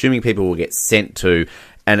where I'm assuming people will get sent to,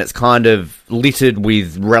 and it's kind of littered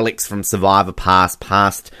with relics from Survivor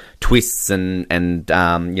past twists and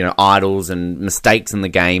idols and mistakes in the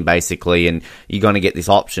game, basically, and you're going to get this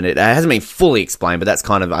option. It hasn't been fully explained, but that's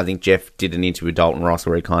kind of, I think Jeff did an interview with Dalton Ross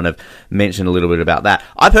where he kind of mentioned a little bit about that.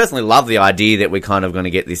 I personally love the idea that we're kind of going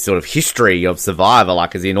to get this sort of history of Survivor,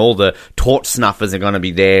 like as in all the torch snuffers are going to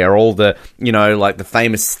be there, all the, like the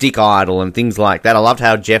famous stick idol and things like that. I loved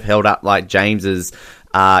how Jeff held up like James's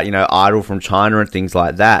idol from China and things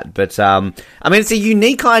like that. But, it's a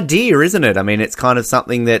unique idea, isn't it? I mean, it's kind of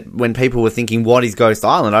something that when people were thinking, what is Ghost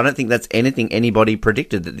Island? I don't think that's anything anybody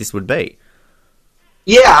predicted that this would be.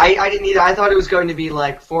 Yeah, I didn't either. I thought it was going to be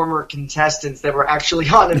like former contestants that were actually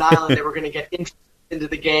on an island that were going to get into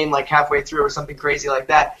the game like halfway through or something crazy like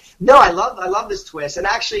that. No, I love this twist. And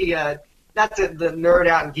actually, not to the nerd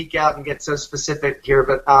out and geek out and get so specific here,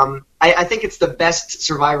 but I think it's the best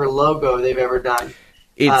Survivor logo they've ever done.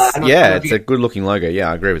 It's a good-looking logo.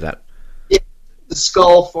 Yeah, I agree with that. Yeah, the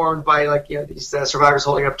skull formed by these survivors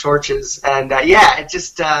holding up torches, and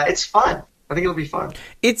it's fun. I think it'll be fun.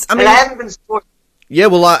 I haven't been spoiled. Yeah,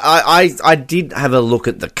 well, I did have a look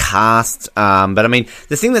at the cast, but I mean,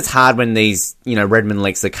 the thing that's hard when these, Redmond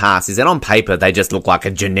leaks the cast is that on paper they just look like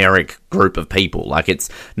a generic group of people. Like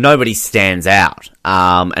nobody stands out,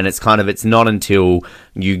 and it's not until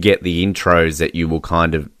you get the intros that you will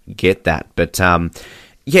kind of get that. But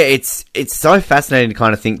it's so fascinating to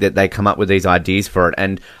kind of think that they come up with these ideas for it.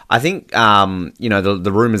 And I think,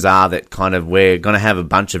 the rumors are that kind of we're going to have a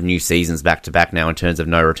bunch of new seasons back to back now in terms of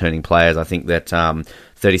no returning players. I think that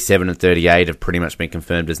 37 and 38 have pretty much been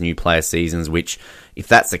confirmed as new player seasons, which, if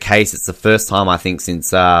that's the case, it's the first time, I think,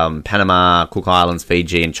 since Panama, Cook Islands,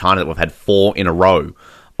 Fiji, and China that we've had 4 in a row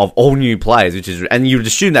of all new players, and you'd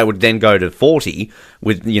assume they would then go to 40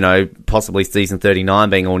 with, possibly season 39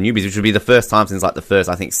 being all newbies, which would be the first time since the first,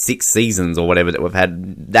 I think, 6 seasons or whatever that we've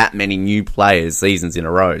had that many new players seasons in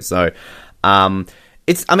a row. So,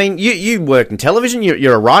 you work in television,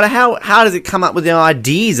 you're a writer. How does it come up with the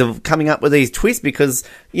ideas of coming up with these twists? Because,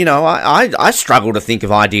 I struggle to think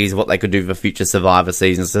of ideas of what they could do for future Survivor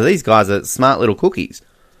seasons. So these guys are smart little cookies.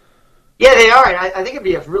 Yeah, they are. I think it'd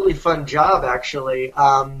be a really fun job, actually.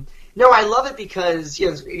 I love it because,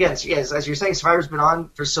 again, as you're saying, Survivor's been on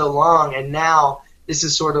for so long, and now this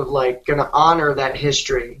is sort of like going to honor that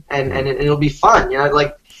history, and it'll be fun.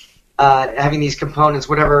 Having these components,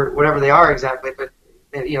 whatever they are exactly, but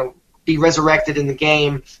be resurrected in the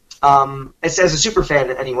game. As a super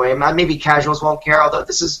fan, anyway. Maybe casuals won't care, although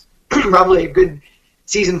this is probably a good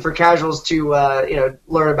season for casuals to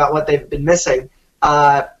learn about what they've been missing.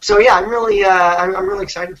 I'm really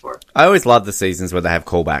excited for it. I always love the seasons where they have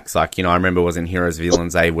callbacks. Like, I remember it was in Heroes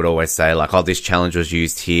Villains, they would always say, like, oh, this challenge was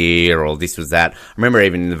used here, or this was that. I remember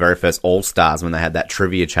even in the very first All-Stars when they had that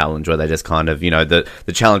trivia challenge where they just kind of,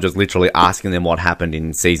 the challenge was literally asking them what happened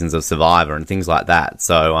in seasons of Survivor and things like that.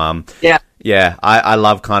 So, I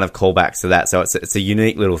love kind of callbacks to that. So it's a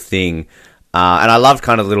unique little thing. And I loved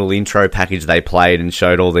kind of the little intro package they played and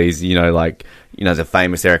showed all these, the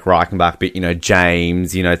famous Eric Reichenbach bit,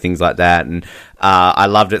 James, things like that. And I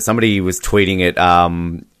loved it. Somebody was tweeting at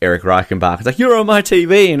Eric Reichenbach. It's like, you're on my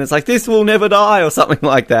TV. And it's like, this will never die or something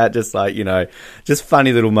like that. Just like, just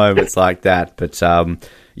funny little moments like that. But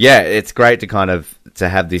it's great to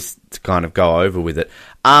have this to kind of go over with it.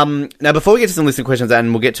 Now, before we get to some listener questions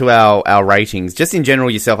and we'll get to our ratings, just in general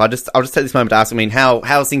yourself, I'll just take this moment to ask, how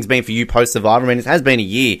have things been for you post-Survivor? It has been a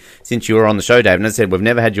year since you were on the show, Dave, and as I said, we've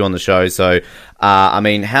never had you on the show, so,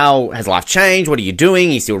 how has life changed? What are you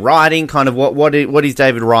doing? Are you still writing? Kind of what is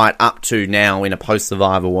David Wright up to now in a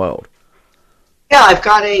post-Survivor world? Yeah, I've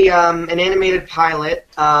got an animated pilot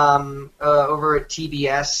over at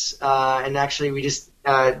TBS, and actually we just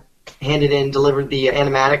delivered the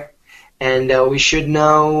animatic. And we should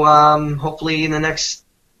know, hopefully in the next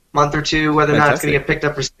month or two, whether or not it's going to get picked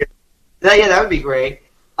up for series. That would be great.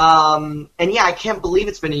 I can't believe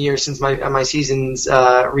it's been a year since my season's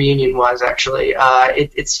reunion was, actually.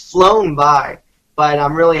 It's flown by, but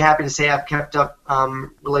I'm really happy to say I've kept up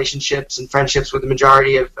relationships and friendships with the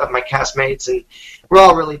majority of my castmates, and we're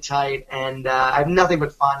all really tight, and I have nothing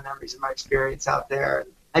but fond memories of my experience out there.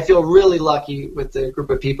 I feel really lucky with the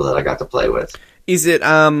group of people that I got to play with. Is it,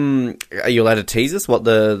 are you allowed to tease us what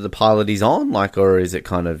the pilot is on? Or is it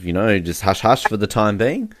kind of, just hush-hush for the time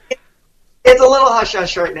being? It's a little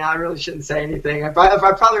hush-hush right now. I really shouldn't say anything. I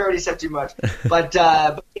probably already said too much. But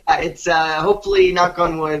yeah, it's hopefully, knock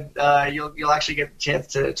on wood, you'll actually get the chance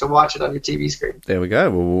to watch it on your TV screen. There we go.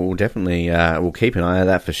 We'll definitely we'll keep an eye on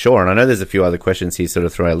that for sure. And I know there's a few other questions here sort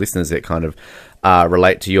of through our listeners that kind of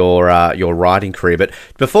relate to your writing career. But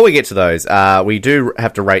before we get to those, we do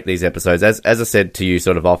have to rate these episodes. As I said to you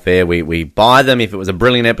sort of off air, we buy them if it was a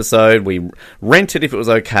brilliant episode. We rent it if it was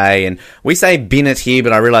okay. And we say bin it here,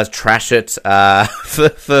 but I realise trash it. I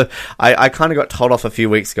kind of got told off a few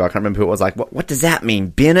weeks ago. I can't remember who it was. Like, what does that mean?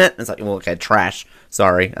 Bin it? And it's like, well, okay, trash.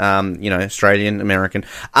 Sorry, Australian, American.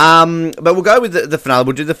 But we'll go with the finale.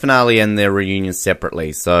 We'll do the finale and the reunion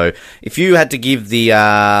separately. So if you had to give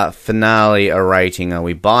the finale a rating, are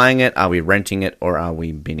we buying it, are we renting it, or are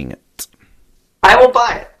we binning it? I will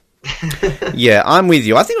buy it. Yeah, I'm with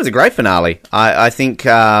you. I think it was a great finale. I think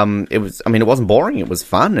it was. I mean, it wasn't boring. It was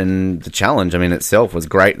fun, and the challenge, I mean, itself was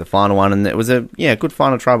great. The final one, and it was a good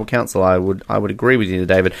final tribal council. I would agree with you,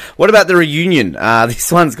 David. What about the reunion?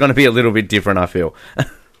 This one's going to be a little bit different, I feel.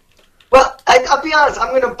 Well, I'll be honest. I'm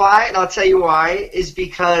going to buy it, and I'll tell you why. Is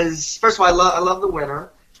because first of all, I love the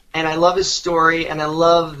winner, and I love his story, and I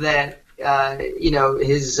love that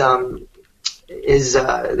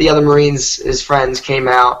the other Marines, his friends, came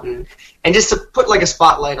out and just to put like a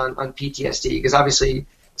spotlight on PTSD, because obviously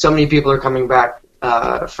so many people are coming back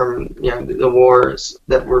from the wars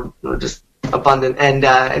that were just abundant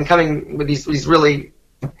and coming with these really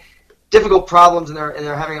difficult problems, and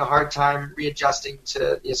they're having a hard time readjusting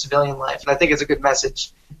to civilian life. And I think it's a good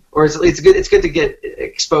message, or it's good to give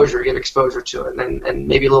exposure to it, and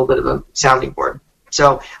maybe a little bit of a sounding board.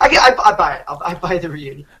 So I buy it. I buy the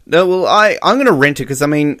reunion. No, well, I'm going to rent it because, I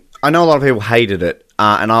mean, I know a lot of people hated it,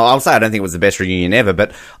 and I'll say I don't think it was the best reunion ever,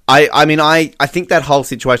 but I think that whole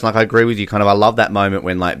situation, like, I agree with you, kind of, I love that moment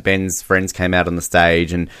when, like, Ben's friends came out on the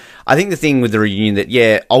stage, and I think the thing with the reunion that,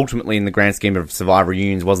 yeah, ultimately in the grand scheme of Survivor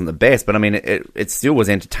reunions wasn't the best, but, I mean, it still was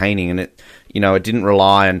entertaining, and it didn't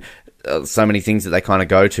rely on so many things that they kind of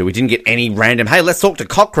go to. We didn't get any random, hey, let's talk to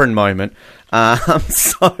Cochrane moment.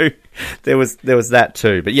 So there was that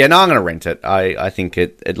too. But yeah, no, I'm going to rent it. I think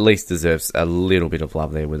it at least deserves a little bit of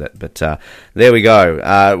love there with it. But there we go.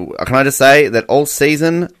 Can I just say that all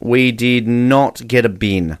season we did not get a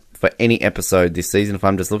bin for any episode this season, if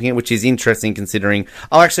I'm just looking at, which is interesting considering...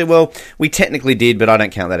 Oh, actually, well, we technically did, but I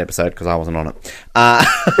don't count that episode because I wasn't on it.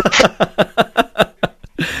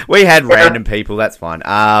 We had random people, that's fine.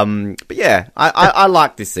 But yeah, I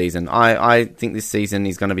like this season. I think this season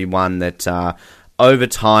is going to be one that over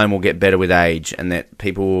time will get better with age, and that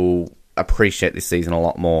people will appreciate this season a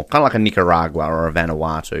lot more. Kind of like a Nicaragua or a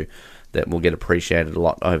Vanuatu that will get appreciated a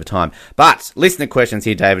lot over time. But listener questions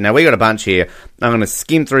here, David. Now, we got a bunch here. I'm going to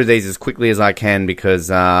skim through these as quickly as I can because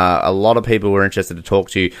a lot of people were interested to talk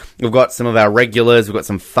to you. We've got some of our regulars. We've got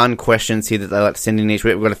some fun questions here that they like to send in each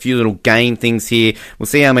week. We've got a few little game things here. We'll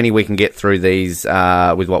see how many we can get through these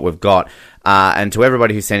with what we've got. And to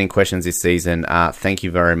everybody who's sending questions this season, thank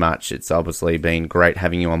you very much. It's obviously been great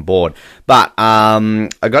having you on board. But I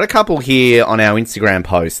got a couple here on our Instagram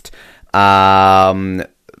post.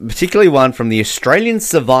 Particularly one from the Australian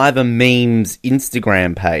Survivor Memes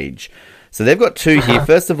Instagram page. So they've got two here.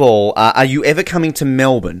 First of all, are you ever coming to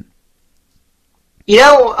Melbourne?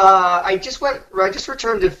 I just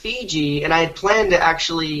returned to Fiji, and I had planned to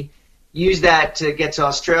actually use that to get to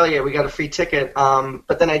Australia. We got a free ticket,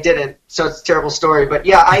 but then I didn't, so it's a terrible story. But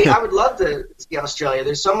yeah, I would love to see Australia.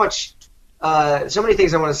 There's so many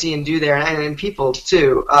things I want to see and do there, and people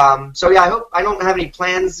too. So yeah, I don't have any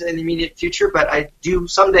plans in the immediate future, but I do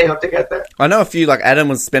someday hope to get there. I know a few, like Adam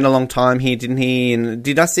was spent a long time here, didn't he? And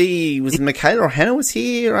did I see, was Michaela or Hannah was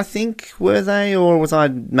here, I think, were they? Or was I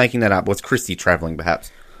making that up? Was Christy travelling,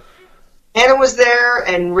 perhaps? Hannah was there,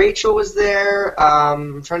 and Rachel was there.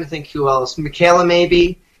 I'm trying to think who else. Michaela,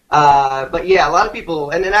 maybe. But yeah, a lot of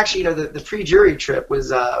people, and then actually, the pre-jury trip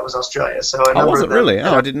was Australia. So a number was it of them, really?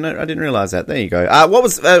 Oh, I didn't realize that. There you go. What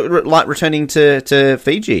was like returning to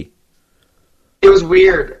Fiji? It was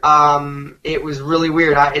weird. It was really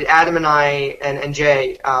weird. Adam and I and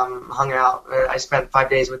Jay hung out. I spent 5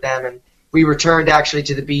 days with them, and we returned actually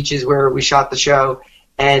to the beaches where we shot the show.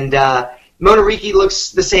 And Monariki looks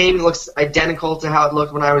the same, looks identical to how it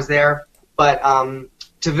looked when I was there, but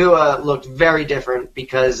Tavua looked very different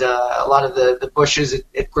because a lot of the bushes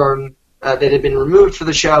had grown that had been removed for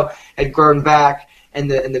the show had grown back, and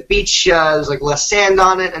the beach there was like less sand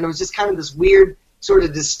on it, and it was just kind of this weird sort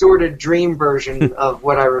of distorted dream version of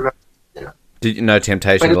what I remember. Did you know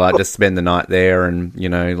temptation to like just spend the night there and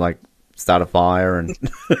like start a fire and?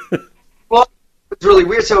 Well, really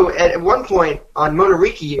weird. So at one point on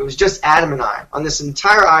Monariki, it was just Adam and I on this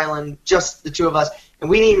entire island, just the two of us, and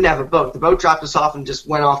we didn't even have a boat. The boat dropped us off and just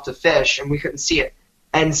went off to fish, and we couldn't see it.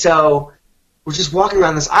 And so we're just walking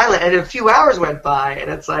around this island, and a few hours went by,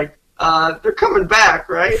 and it's like, they're coming back,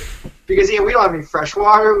 right? Because we don't have any fresh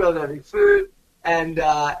water, we don't have any food, and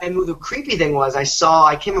the creepy thing was,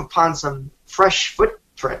 I came upon some fresh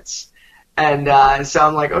footprints. And so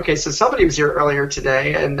I'm like, okay, so somebody was here earlier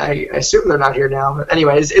today, and I assume they're not here now. But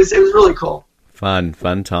anyways, it was really cool. Fun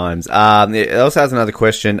times. It also has another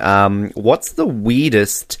question. What's the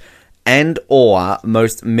weirdest and or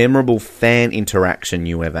most memorable fan interaction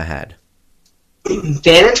you ever had?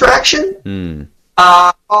 Fan interaction?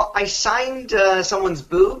 Well, I signed someone's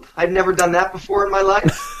boob. I've never done that before in my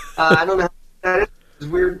life. I don't know how that is. It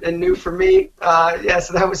was weird and new for me.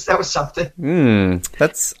 So that was something.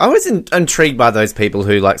 I was intrigued by those people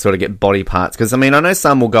who like sort of get body parts, because I mean I know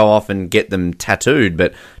some will go off and get them tattooed,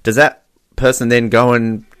 but does that person then go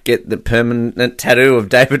and get the permanent tattoo of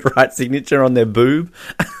David Wright's signature on their boob?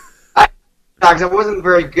 Because I wasn't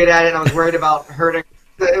very good at it, and I was worried about hurting.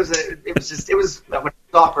 It was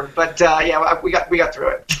awkward, but we got through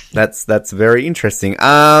it. That's very interesting.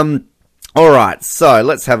 All right, so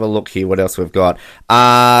let's have a look here. What else we've got?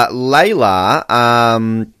 Layla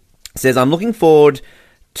says, I'm looking forward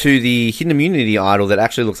to the hidden immunity idol that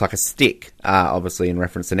actually looks like a stick, obviously in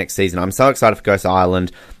reference to next season. I'm so excited for Ghost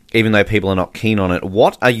Island, even though people are not keen on it.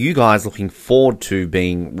 What are you guys looking forward to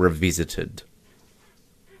being revisited?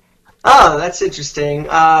 Oh, that's interesting.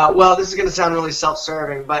 Well, this is going to sound really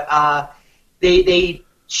self-serving, but they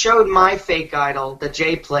showed my fake idol that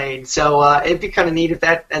Jay played, so it'd be kind of neat if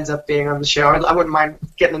that ends up being on the show. I wouldn't mind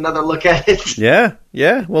getting another look at it. Yeah.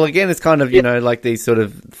 Well, again, it's kind of, like these sort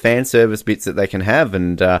of fan service bits that they can have,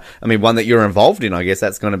 and I mean, one that you're involved in, I guess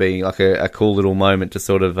that's going to be like a cool little moment to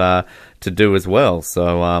sort of to do as well.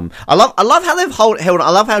 So I love how they've held.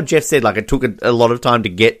 I love how Jeff said like it took a lot of time to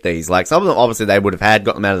get these. Like some of them, obviously, they would have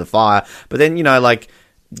got them out of the fire, but then like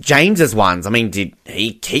James's ones, I mean, did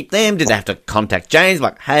he keep them? Did they have to contact James?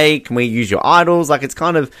 Like, hey, can we use your idols? Like, it's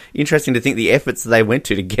kind of interesting to think the efforts that they went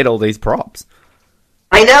to get all these props.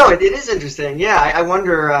 I know, it is interesting. Yeah, I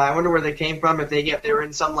wonder where they came from. If they were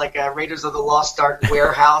in some like Raiders of the Lost Ark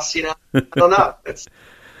warehouse, I don't know. It's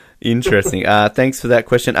interesting. Thanks for that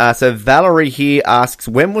question. So Valerie here asks,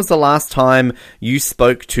 when was the last time you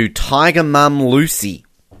spoke to Tiger Mum Lucy?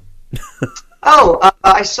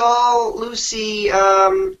 I saw Lucy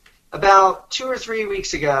about 2 or 3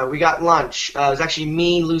 weeks ago. We got lunch. It was actually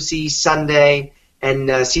me, Lucy, Sunday, and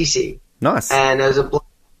Cece. Nice. And it was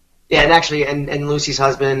and Lucy's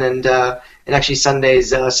husband, and actually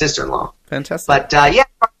Sunday's sister-in-law. Fantastic. But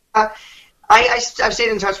I've stayed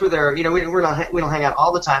in touch with her. We don't hang out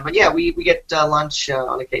all the time, but yeah, we get lunch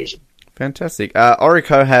on occasion. Fantastic.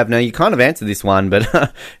 Orico have, now you kind of answered this one,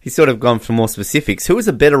 but he's sort of gone for more specifics. Who is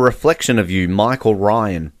a better reflection of you, Mike or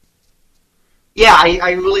Ryan? Yeah,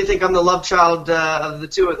 I really think I'm the love child of the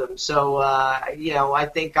two of them. So, I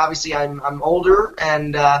think obviously I'm older,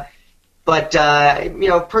 and but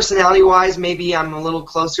personality-wise, maybe I'm a little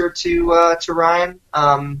closer to Ryan.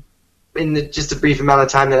 In just a brief amount of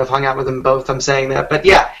time that I've hung out with them both, I'm saying that. But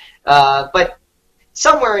yeah, but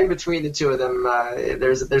somewhere in between the two of them,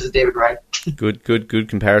 there's a David Wright. Good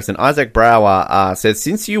comparison. Isaac Brower says,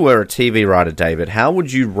 since you were a TV writer, David, how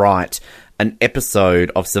would you write an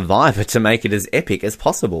episode of Survivor to make it as epic as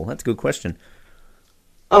possible? That's a good question.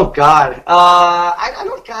 Oh God, I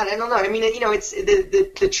don't know. I mean, it's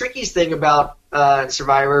the trickiest thing about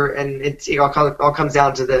Survivor, and it all comes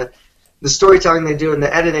down to the storytelling they do and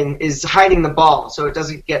the editing is hiding the ball, so it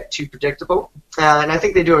doesn't get too predictable. And I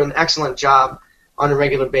think they do an excellent job on a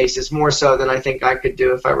regular basis, more so than I think I could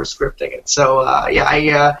do if I were scripting it. So,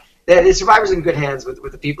 the Survivor's in good hands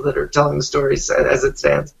with the people that are telling the stories as it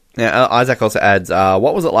stands. Yeah, Isaac also adds,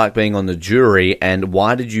 what was it like being on the jury, and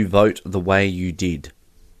why did you vote the way you did?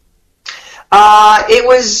 It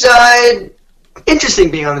was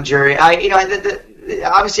interesting being on the jury.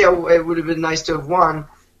 Obviously, it would have been nice to have won,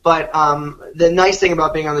 but the nice thing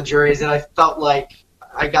about being on the jury is that I felt like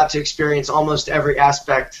I got to experience almost every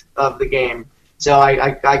aspect of the game. So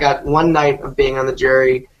I got one night of being on the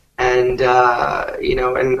jury, and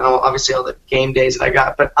and obviously all the game days that I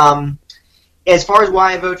got. But as far as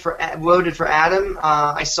why I voted for Adam,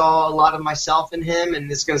 I saw a lot of myself in him, and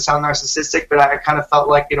this is going to sound narcissistic, but I kind of felt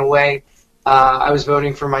like in a way I was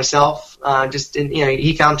voting for myself.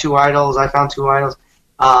 He found two idols, I found two idols,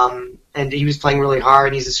 and he was playing really hard,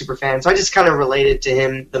 and he's a super fan, so I just kind of related to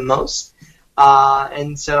him the most.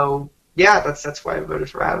 And so yeah, that's why I voted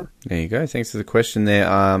for Adam. There you go. Thanks for the question there,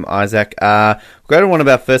 Isaac. We'll go to one of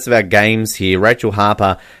our first of our games here. Rachel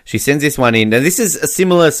Harper, she sends this one in. Now, this is a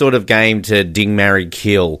similar sort of game to Ding, Marry,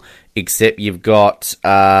 Kill, except you've got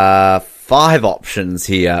 5 options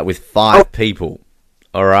here with 5 people.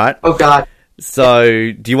 All right? Oh, God.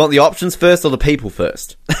 So, do you want the options first or the people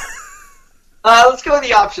first? Let's go with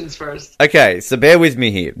the options first. Okay, so bear with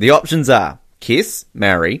me here. The options are kiss,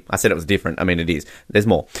 marry. I said it was different. I mean, it is. There's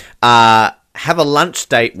more. Have a lunch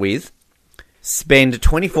date with, spend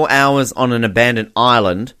 24 hours on an abandoned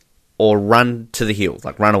island, or run to the hills,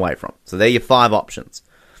 like run away from. So they're your 5 options.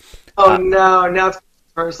 Oh, no. Now it's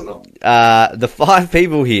personal. The 5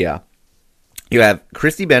 people here. You have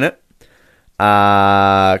Christy Bennett,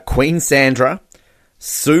 Queen Sandra,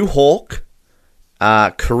 Sue Hawk,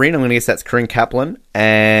 Corinne, I'm going to guess that's Corinne Kaplan,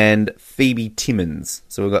 and Phoebe Timmons.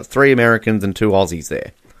 So we've got 3 Americans and 2 Aussies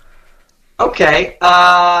there. Okay.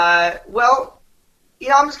 Well,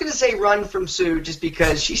 I'm just going to say run from Sue just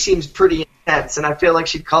because she seems pretty intense, and I feel like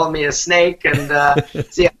she'd call me a snake, and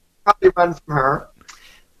so yeah, I'll probably run from her.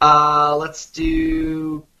 Let's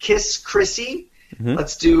do kiss Chrissy. Mm-hmm.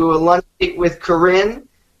 Let's do a lunch date with Corinne.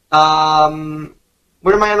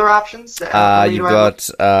 What are my other options? You've got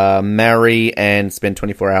marry and spend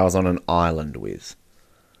 24 hours on an island with.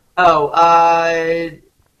 Oh,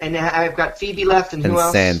 and I've got Phoebe left, and who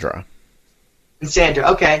else? Sandra. And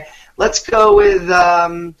Sandra. Okay, let's go with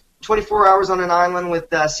 24 hours on an island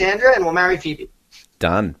with Sandra, and we'll marry Phoebe.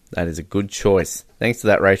 Done. That is a good choice. Thanks for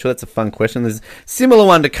that, Rachel. That's a fun question. There's a similar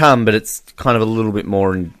one to come, but it's kind of a little bit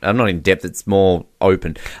more, not in depth, it's more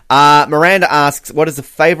open. Miranda asks, what is the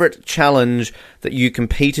favourite challenge that you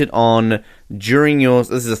competed on during your...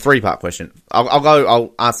 This is a 3-part question.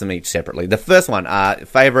 I'll ask them each separately. The first one,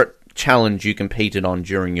 favourite challenge you competed on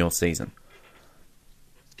during your season?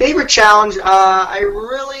 Favorite challenge? I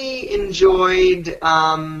really enjoyed...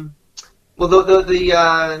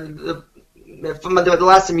 From the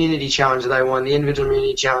last immunity challenge that I won, the individual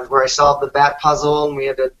immunity challenge, where I solved the bat puzzle and we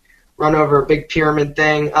had to run over a big pyramid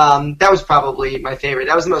thing, that was probably my favorite.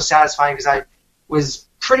 That was the most satisfying because I was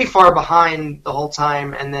pretty far behind the whole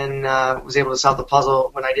time and then was able to solve the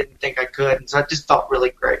puzzle when I didn't think I could. So it just felt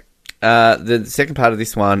really great. The second part of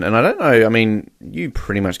this one, and I don't know, I mean, you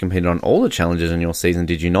pretty much competed on all the challenges in your season,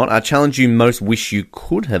 did you not? A challenge you most wish you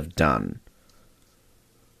could have done?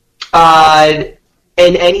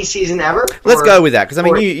 In any season ever? Let's go with that, because I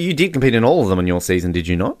mean, you did compete in all of them in your season, did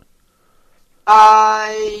you not?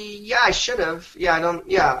 Yeah, I should have. Yeah,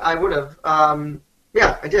 I would have.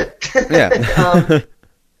 Yeah, I did. Yeah.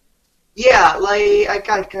 Yeah, like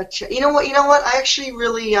I got. You know what? I actually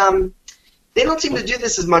really they don't seem to do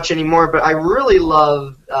this as much anymore, but I really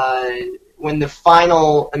love when the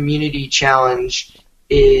final immunity challenge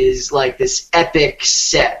is like this epic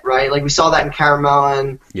set, right? Like we saw that in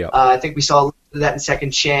Caramelon. Yeah. I think we saw that in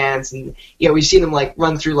Second Chance, and we've seen them like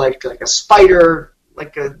run through like a spider,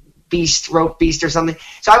 like a rope beast or something.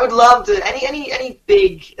 So I would love to any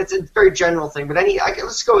big. It's a very general thing, but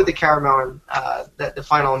let's go with the Caramelon, the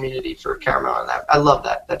final immunity for Caramelon. I love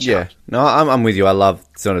that challenge. Yeah, no, I'm with you. I love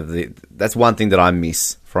sort of that's one thing that I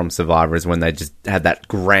miss from Survivor is when they just had that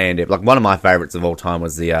grand. Like one of my favorites of all time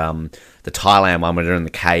was the Thailand one where they're in the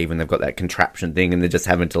cave and they've got that contraption thing and they're just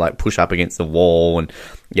having to like push up against the wall. And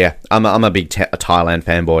yeah, I'm a big Thailand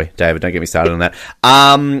fanboy, David. Don't get me started on that.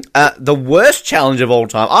 The worst challenge of all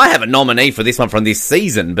time. I have a nominee for this one from this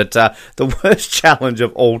season, but the worst challenge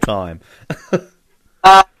of all time.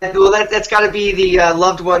 Well, that's got to be the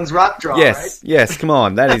loved ones rock draw, yes, right? Yes, come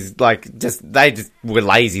on. That is like they just were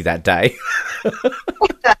lazy that day.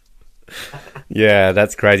 Yeah,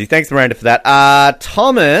 that's crazy. Thanks, Miranda, for that.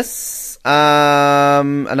 Thomas,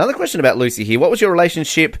 another question about Lucy here. What was your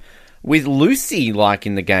relationship with Lucy like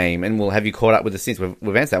in the game? And we'll have you caught up with us since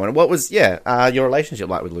we've answered that one. What was your relationship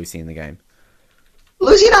like with Lucy in the game?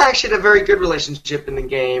 Lucy and I actually had a very good relationship in the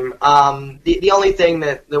game. The only thing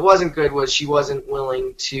that wasn't good was she wasn't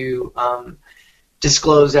willing to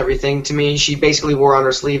disclose everything to me. She basically wore on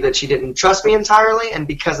her sleeve that she didn't trust me entirely, and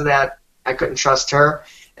because of that, I couldn't trust her,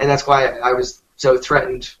 and that's why I was so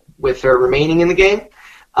threatened with her remaining in the game.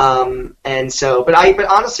 But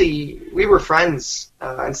honestly, we were friends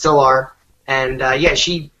and still are, and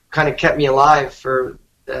she kind of kept me alive for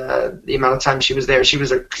the amount of time she was there. She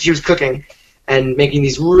was cooking and making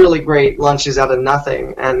these really great lunches out of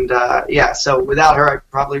nothing. And, so without her, I'd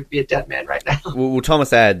probably be a dead man right now. Well,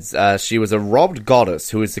 Thomas adds, she was a robbed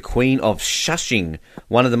goddess who is the queen of shushing.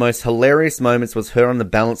 One of the most hilarious moments was her on the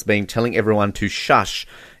balance beam telling everyone to shush.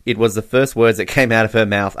 It was the first words that came out of her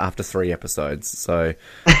mouth after 3 episodes. So,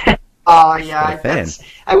 oh, yeah. fan.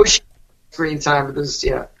 I wish screen time, but this,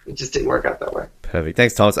 it just didn't work out that way. Perfect.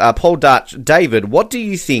 Thanks, Thomas. Paul Dutch, David, what did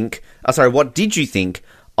you think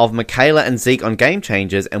of Michaela and Zeke on Game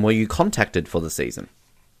Changers, and were you contacted for the season?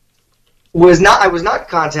 I was not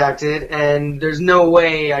contacted, and there's no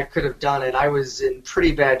way I could have done it. I was in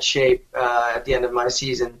pretty bad shape at the end of my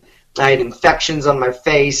season. I had infections on my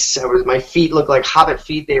face. My feet looked like hobbit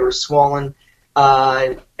feet. They were swollen.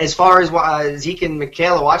 As far as Zeke and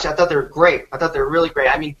Michaela watch, I thought they were great. I thought they were really great.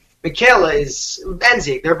 I mean, Michaela and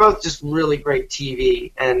Zeke, they're both just really great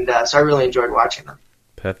TV, and so I really enjoyed watching them.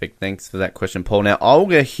 Perfect. Thanks for that question, Paul. Now,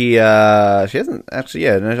 Olga here, she hasn't actually,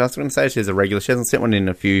 I was going to say she's a regular. She hasn't sent one in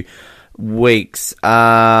a few weeks.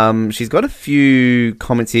 She's got a few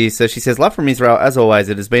comments here. So she says, love from Israel. As always,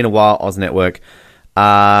 it has been a while, Oz Network.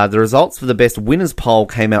 The results for the best winners poll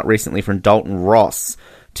came out recently from Dalton Ross.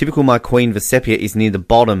 Typical My Queen Vesepia is near the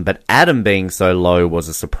bottom, but Adam being so low was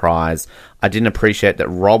a surprise. I didn't appreciate that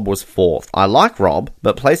Rob was fourth. I like Rob,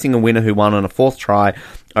 but placing a winner who won on a fourth try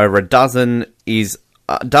over a dozen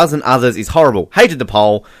others is horrible. Hated the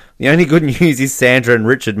poll. The only good news is Sandra and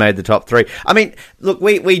Richard made the top three. I mean, look,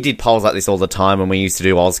 we did polls like this all the time when we used to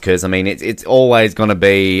do Oscars. I mean, it's always going to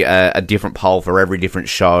be a different poll for every different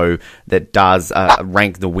show that does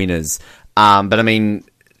rank the winners. But I mean,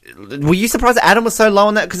 were you surprised that Adam was so low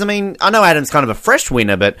on that? Because I mean, I know Adam's kind of a fresh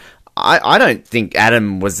winner, but I don't think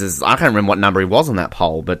Adam was I can't remember what number he was on that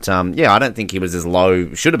poll, but I don't think he was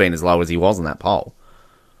should have been as low as he was on that poll.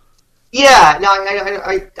 Yeah, no,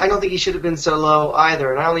 I don't think he should have been so low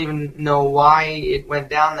either, and I don't even know why it went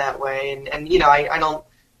down that way. And I don't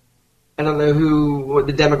know what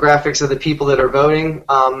the demographics of the people that are voting.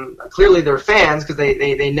 Clearly, they're fans because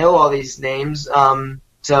they know all these names.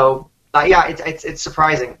 It's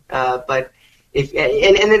surprising, but and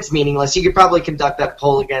it's meaningless. You could probably conduct that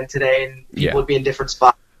poll again today, and people would be in different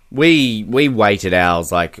spots. We weighted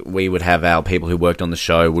ours, like we would have our people who worked on the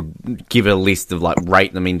show would give a list of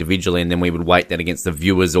rate them individually, and then we would weight that against the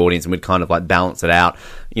viewers' audience, and we'd kind of balance it out.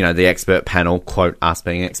 The expert panel, quote us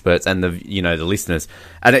being experts, and the listeners,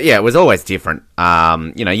 and it was always different.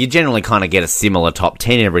 You generally kind of get a similar top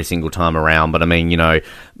 10 every single time around, but I mean,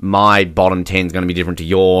 my bottom 10 is going to be different to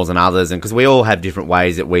yours and others, and because we all have different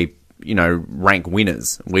ways that we rank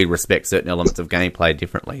winners. We respect certain elements of gameplay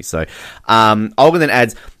differently. So, Olga then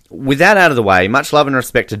adds, with that out of the way, much love and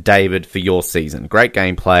respect to David for your season. Great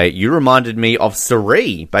gameplay. You reminded me of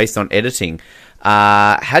Sari based on editing.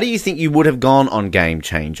 How do you think you would have gone on Game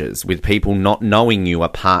Changers with people not knowing you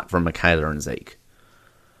apart from Michaela and Zeke?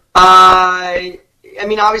 I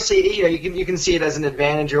mean, obviously, you can see it as an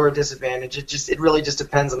advantage or a disadvantage. It really just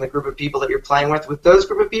depends on the group of people that you're playing with. With those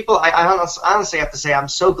group of people, I honestly have to say I'm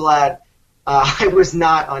so glad I was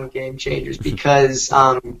not on Game Changers because,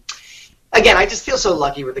 again, I just feel so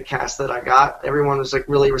lucky with the cast that I got. Everyone was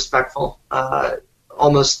really respectful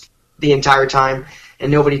almost the entire time, and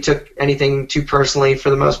nobody took anything too personally for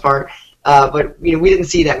the most part. But we didn't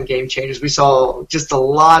see that in Game Changers. We saw just a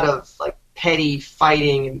lot of petty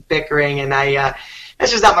fighting and bickering, and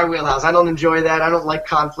that's just not my wheelhouse. I don't enjoy that. I don't like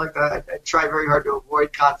conflict. I try very hard to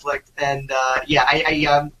avoid conflict, and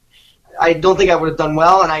I don't think I would have done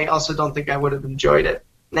well, and I also don't think I would have enjoyed it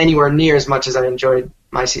anywhere near as much as I enjoyed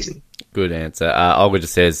my season. Good answer. Olga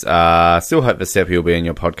just says, still hope Vesepia will be on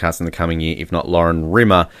your podcast in the coming year, if not Lauren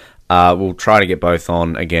Rimmer. We'll try to get both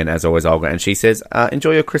on again, as always, Olga. And she says,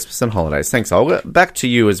 enjoy your Christmas and holidays. Thanks, Olga. Back to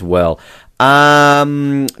you as well.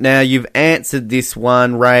 Now, you've answered this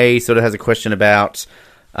one. Ray sort of has a question about,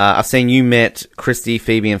 I've seen you met Christy,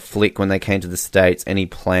 Phoebe, and Flick when they came to the States. Any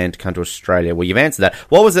plan to come to Australia? Well, you've answered that.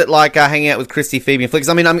 What was it like hanging out with Christy, Phoebe, and Flick? 'Cause,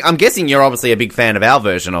 I mean, I'm guessing you're obviously a big fan of our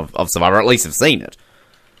version of Survivor, or at least have seen it.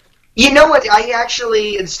 You know what? I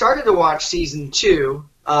actually had started to watch season 2,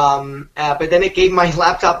 but then it gave my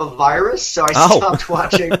laptop a virus, so I stopped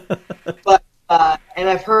watching. But and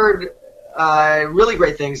I've heard really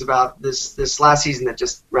great things about this last season that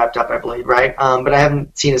just wrapped up, I believe, right? But I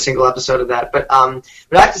haven't seen a single episode of that. But I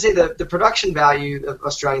have to say the production value of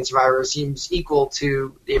Australian Survivor seems equal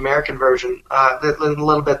to the American version, the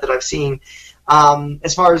little bit that I've seen.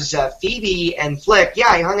 As far as Phoebe and Flick,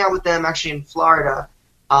 I hung out with them actually in Florida.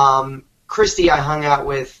 Christy I hung out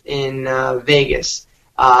with in Vegas.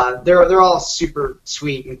 They're all super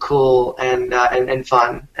sweet and cool and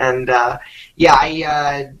fun. And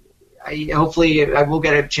I hopefully I will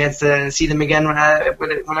get a chance to see them again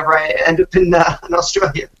whenever I end up in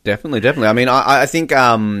Australia. Definitely. I mean, I think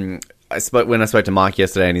when I spoke to Mike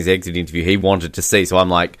yesterday in his exit interview, he wanted to see. So I'm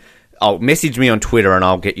like, "Oh, message me on Twitter and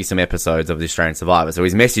I'll get you some episodes of the Australian Survivor." So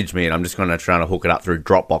he's messaged me and I'm just going to try to hook it up through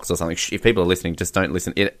Dropbox or something. If people are listening, just don't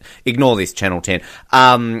listen. Ignore this Channel 10.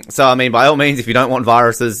 So I mean, by all means, if you don't want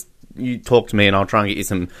viruses, you talk to me and I'll try and get you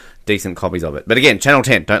some decent copies of it. But again, Channel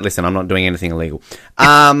 10, don't listen. I'm not doing anything illegal.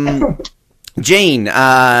 Gene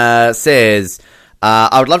says,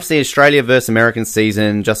 I would love to see Australia versus American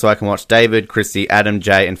season just so I can watch David, Christy, Adam,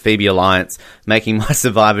 Jay, and Phoebe Alliance making my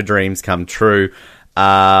Survivor dreams come true. So,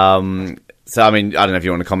 I mean, I don't know if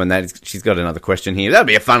you want to comment on that. She's got another question here. That'd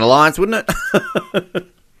be a fun alliance, wouldn't it?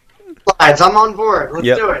 Alliance, I'm on board. Let's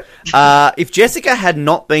do it. If Jessica had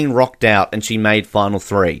not been rocked out and she made Final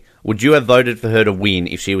 3, would you have voted for her to win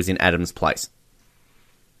if she was in Adam's place?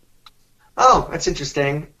 Oh, that's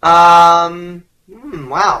interesting. Wow.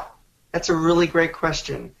 That's a really great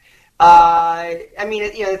question. I mean,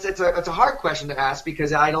 it's a hard question to ask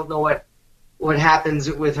because I don't know what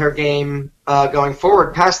happens with her game going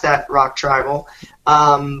forward past that Rock Tribal.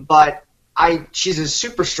 But she's a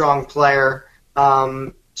super strong player,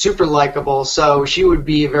 super likable, so she would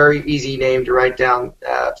be a very easy name to write down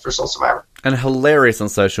for Soul Survivor. And hilarious on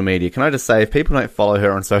social media. Can I just say, if people don't follow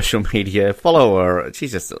her on social media, follow her.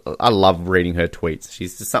 I love reading her tweets.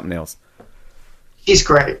 She's just something else. She's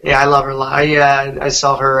great. Yeah, I love her a lot. I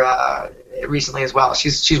saw her recently as well.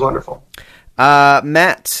 She's wonderful.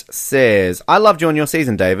 Matt says, I loved you on your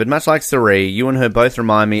season, David. Much like Sari, you and her both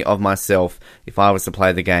remind me of myself if I was to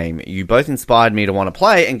play the game. You both inspired me to want to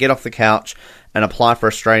play and get off the couch and apply for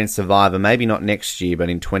Australian Survivor, maybe not next year, but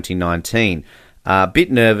in 2019. A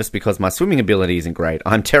bit nervous because my swimming ability isn't great.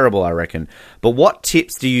 I'm terrible, I reckon. But what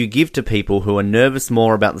tips do you give to people who are nervous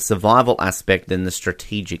more about the survival aspect than the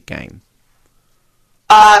strategic game?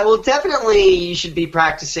 Well, definitely you should be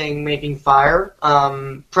practicing making fire,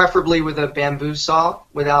 preferably with a bamboo saw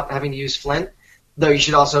without having to use flint, though you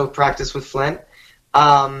should also practice with flint.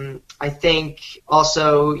 I think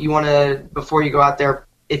also you want to, before you go out there,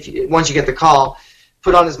 once you get the call,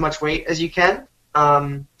 put on as much weight as you can,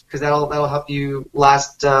 because that'll help you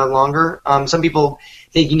last longer. Some people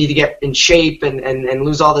think you need to get in shape and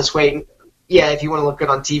lose all this weight. Yeah, if you want to look good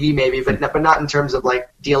on TV, maybe, but not in terms of like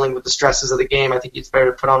dealing with the stresses of the game. I think it's better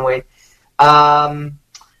to put on weight. Other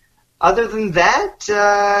than that,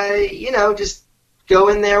 just go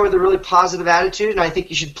in there with a really positive attitude, and I think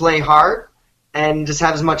you should play hard and just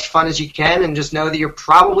have as much fun as you can, and just know that you're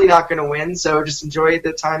probably not going to win. So just enjoy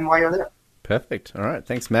the time while you're there. Perfect. All right.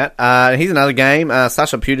 Thanks, Matt. Here's another game.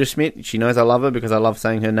 Sasha Puderschmidt. She knows I love her because I love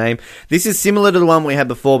saying her name. This is similar to the one we had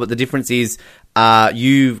before, but the difference is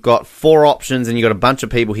you've got 4 options and you've got a bunch of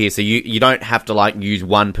people here, so you don't have to use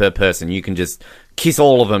one per person. You can just kiss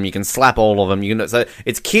all of them. You can slap all of them. So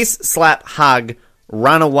it's kiss, slap, hug,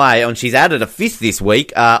 run away. And she's added a 5th this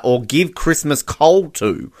week, or give Christmas coal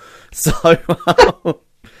to. So...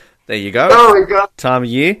 There you go. Oh, my God. Time of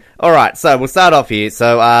year. All right, so we'll start off here.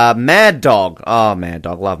 So, Mad Dog. Oh, Mad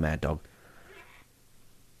Dog. Love Mad Dog.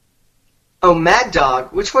 Oh, Mad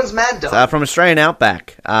Dog? Which one's Mad Dog? From Australian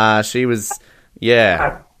Outback. She was,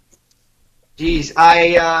 yeah. Jeez,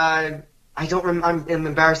 I don't I'm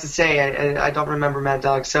embarrassed to say I don't remember Mad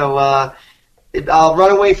Dog, so I'll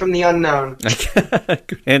run away from the unknown.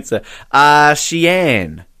 Good answer.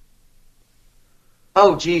 Sheehan.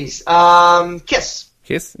 Oh, jeez. Kiss.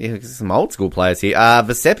 Kiss? Yeah, some old school players here.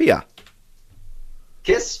 Vesepia.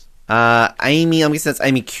 Kiss. Amy, I'm guessing that's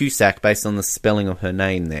Amy Cusack based on the spelling of her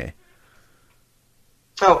name there.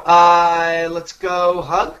 Oh, let's go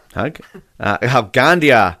Hug. Hug?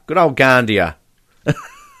 Gandia. Good old Gandia.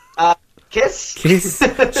 Kiss. Kiss.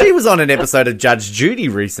 She was on an episode of Judge Judy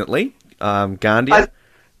recently. Gandia.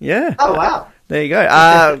 Yeah. Oh, wow. There you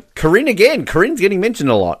go. Corinne again. Corinne's getting mentioned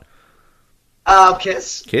a lot.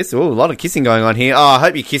 Kiss. Kiss. Oh, a lot of kissing going on here. Oh, I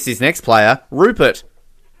hope you kiss this next player. Rupert.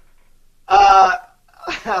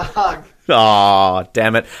 Hug. Oh,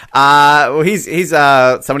 damn it. Well, he's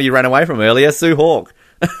somebody you ran away from earlier, Sue Hawk.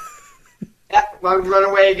 Yeah, well, run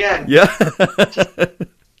away again. Yeah.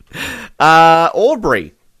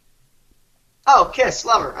 Aubrey. Oh, Kiss.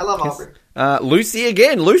 Love her. I love Kiss. Aubrey. Lucy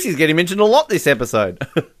again. Lucy's getting mentioned a lot this episode.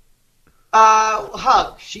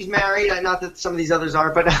 Hug. She's married. Not that some of these others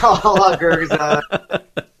are, but I'll hug her.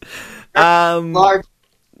 Large.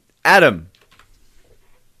 Adam.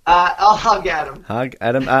 I'll hug Adam. Hug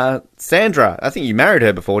Adam. Sandra. I think you married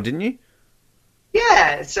her before, didn't you?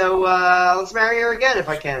 Yeah. So let's marry her again if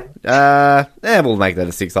I can. We'll make that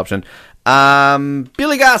a 6th option.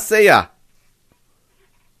 Billy Garcia.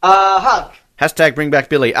 Hug. Hashtag bring back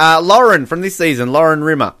Billy. Lauren from this season. Lauren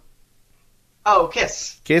Rimmer. Oh,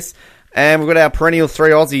 Kiss. Kiss. And we've got our perennial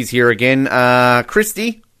 3 Aussies here again.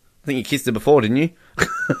 Christy. I think you kissed her before, didn't you?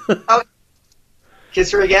 Oh,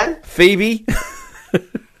 kiss her again? Phoebe.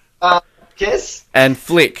 Kiss. And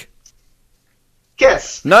Flick.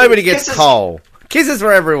 Kiss. Nobody gets Cole. Kisses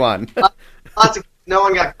for everyone. Lots of No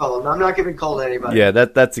one got cold. I'm not giving cold to anybody. Yeah,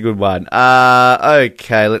 that's a good one.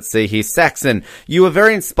 Okay, let's see here. Saxon, you were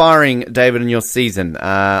very inspiring, David, in your season.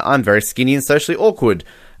 I'm very skinny and socially awkward.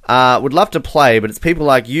 Would love to play, but it's people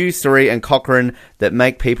like you, Suri, and Cochrane that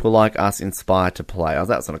make people like us inspired to play. Oh,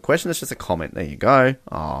 that's not a question. That's just a comment. There you go.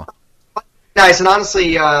 Oh. Nice, and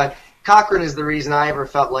honestly, Cochrane is the reason I ever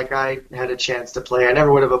felt like I had a chance to play. I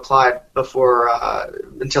never would have applied before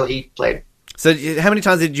until he played. So how many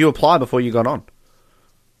times did you apply before you got on?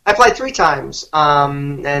 I applied 3 times,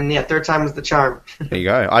 and yeah, 3rd time was the charm. There you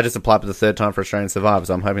go. I just applied for the 3rd time for Australian Survivor,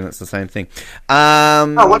 so I'm hoping that's the same thing.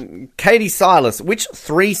 Katie Silas, which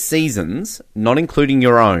 3 seasons, not including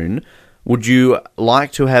your own, would you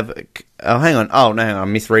like to have... Oh, hang on. Oh, no, hang on.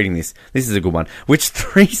 I'm misreading this. This is a good one. Which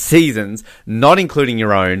 3 seasons, not including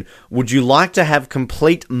your own, would you like to have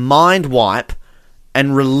complete mind wipe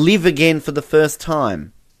and relive again for the first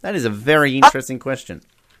time? That is a very interesting question.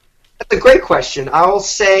 That's a great question. I'll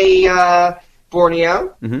say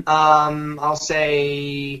Borneo. Mm-hmm. I'll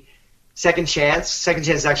say Second Chance. Second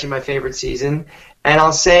Chance is actually my favorite season. And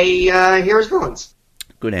I'll say Heroes Villains.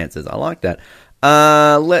 Good answers. I like that.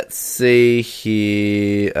 Let's see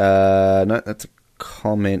here. No, that's a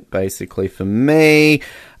comment basically for me.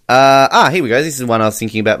 Here we go. This is one I was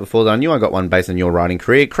thinking about before that I knew I got one based on your writing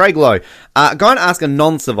career. Craig Lowe, go and ask a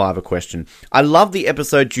non-Survivor question. I love the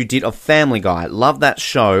episode you did of Family Guy. Love that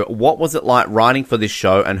show. What was it like writing for this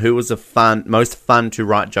show, and who was the most fun to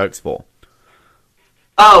write jokes for?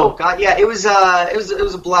 Oh God, yeah, it was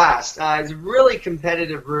a blast. It was a really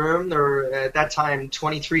competitive room. There were at that time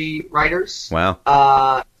 23 writers.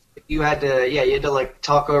 Wow. You had to like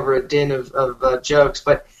talk over a din of jokes,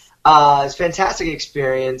 but. It's a fantastic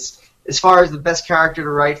experience. As far as the best character to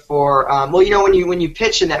write for, well, when you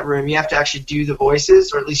pitch in that room, you have to actually do the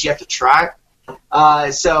voices, or at least you have to try.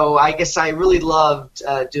 So I guess I really loved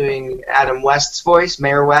doing Adam West's voice,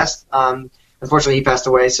 Mayor West. Unfortunately, he passed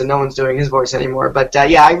away, so no one's doing his voice anymore. But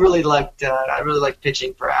yeah, I really liked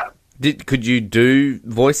pitching for Adam. Could you do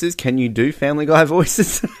voices? Can you do Family Guy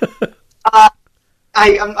voices?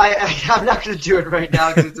 I'm not going to do it right now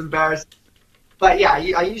because it's embarrassing. But yeah,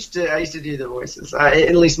 I used to do the voices,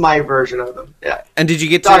 at least my version of them. Yeah. And did you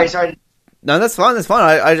get to? Sorry. No, that's fine. That's fine.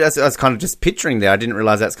 I was kind of just picturing there. I didn't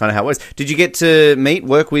realize that's kind of how it was. Did you get to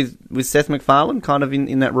work with Seth MacFarlane, kind of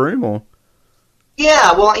in that room, or?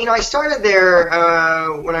 Yeah. Well, I started there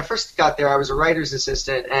when I first got there. I was a writer's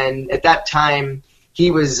assistant, and at that time he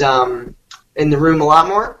was in the room a lot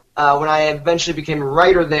more. When I eventually became a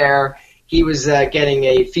writer there. He was getting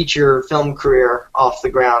a feature film career off the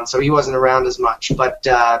ground, so he wasn't around as much. But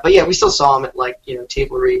yeah, we still saw him at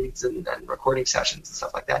table reads and recording sessions and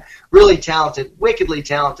stuff like that. Really talented, wickedly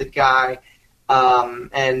talented guy.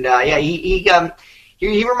 He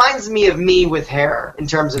reminds me of me with hair in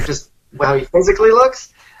terms of just how he physically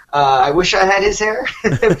looks. I wish I had his hair,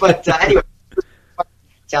 but anyway,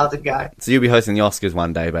 talented guy. So you'll be hosting the Oscars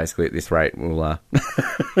one day, basically at this rate. We'll. I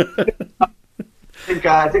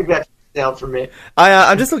think that's. For me.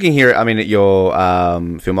 I'm just looking here, at your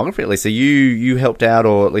filmography at least. So you helped out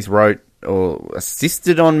or at least wrote or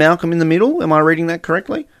assisted on Malcolm in the Middle. Am I reading that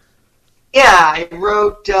correctly? Yeah, I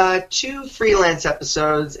wrote 2 freelance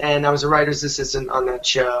episodes, and I was a writer's assistant on that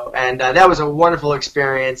show. And that was a wonderful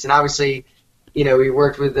experience. And obviously, we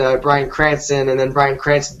worked with Bryan Cranston, and then Bryan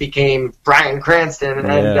Cranston became Bryan Cranston.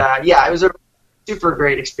 And it was a super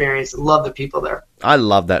great experience. Love the people there. I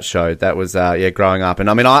love that show. That was, growing up. And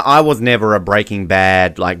I was never a Breaking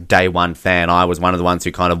Bad, day one fan. I was one of the ones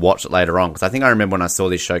who kind of watched it later on. Because I think I remember when I saw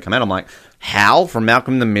this show come out, I'm like, Hal from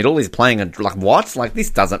Malcolm in the Middle is playing what? This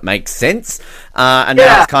doesn't make sense. Now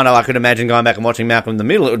it's kind of, I could imagine going back and watching Malcolm in the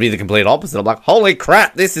Middle. It would be the complete opposite. I'm like, holy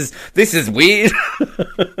crap, this is weird.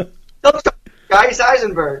 Guy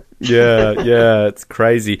Eisenberg. Yeah, it's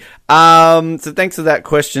crazy. So thanks for that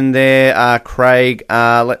question there, Craig.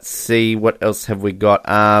 Let's see, what else have we got?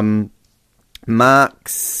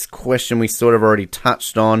 Mark's question we sort of already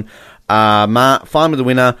touched on. Mark, fine with the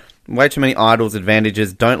winner. Way too many idols,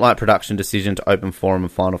 advantages. Don't like production decision to open forum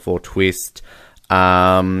and Final Four twist.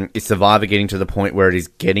 Is Survivor getting to the point where it is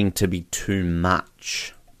getting to be too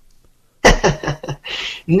much?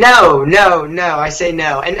 No. I say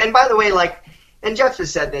no. And by the way, and Jeff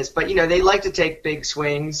has said this, but they like to take big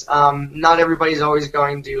swings. Not everybody's always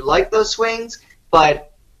going to like those swings,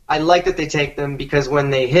 but I like that they take them because when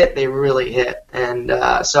they hit, they really hit. And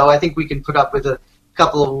so I think we can put up with a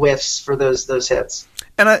couple of whiffs for those hits.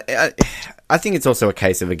 And I think it's also a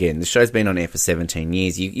case of, again, the show's been on air for 17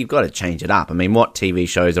 years. You've got to change it up. What TV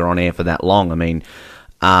shows are on air for that long?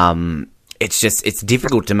 It's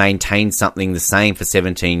difficult to maintain something the same for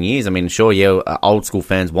 17 years. Sure, old school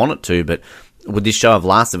fans want it to, but would this show have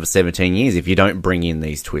lasted for 17 years if you don't bring in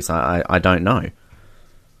these twists? I don't know.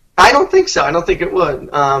 I don't think so. I don't think it would.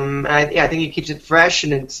 I think it keeps it fresh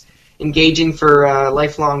and it's engaging for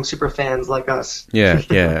lifelong super fans like us. Yeah,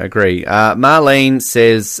 agree. Marlene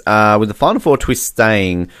says, with the Final Four twist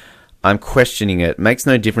staying, I'm questioning it. Makes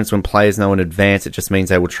no difference when players know in advance. It just means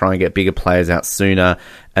they will try and get bigger players out sooner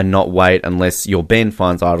and not wait unless your Ben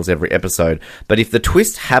finds idols every episode. But if the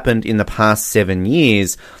twist happened in the past 7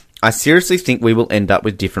 years, I seriously think we will end up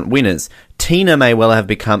with different winners. Tina may well have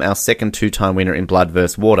become our second 2-time winner in Blood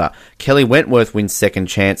vs. Water. Kelly Wentworth wins second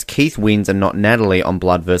chance. Keith wins and not Natalie on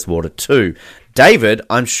Blood vs. Water 2. David,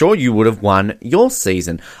 I'm sure you would have won your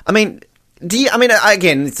season.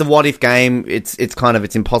 Again, it's a what-if game. It's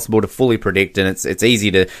impossible to fully predict, and it's easy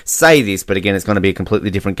to say this, but again, it's going to be a completely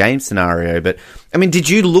different game scenario. But, did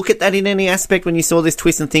you look at that in any aspect when you saw this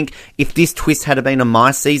twist and think, if this twist had been on my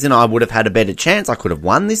season, I would have had a better chance, I could have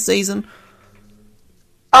won this season?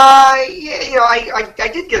 I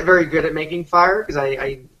did get very good at making fire, because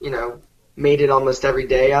I made it almost every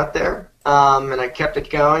day out there, and I kept it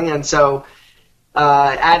going, and so...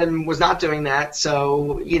 Adam was not doing that,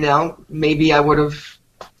 so, maybe I would have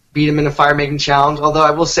beat him in a fire-making challenge, although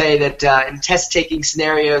I will say that in test-taking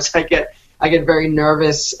scenarios, I get very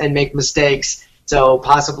nervous and make mistakes, so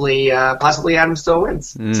possibly Adam still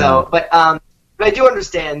wins. So, but I do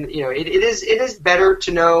understand, it is better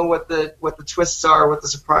to know what the twists are, what the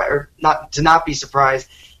surprise, or not be surprised.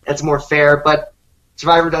 That's more fair, but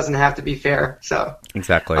Survivor doesn't have to be fair, so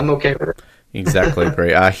exactly. I'm okay with it. Exactly,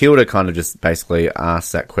 agree. Hilda kind of just basically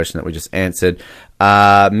asked that question that we just answered.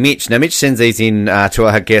 Mitch sends these in to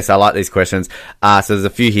our guests. I like these questions. So there's a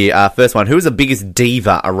few here. First one, who is the biggest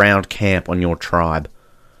diva around camp on your tribe?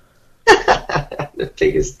 The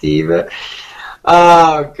biggest diva?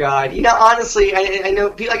 Oh, God. Honestly, I know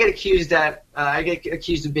people, I get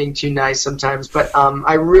accused of being too nice sometimes, but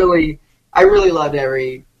I really loved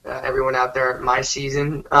everyone out there at my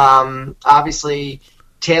season. Obviously...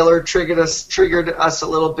 Taylor triggered us a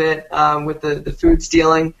little bit with the food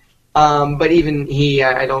stealing, but even he,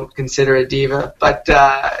 I don't consider a diva. But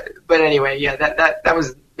anyway, yeah, that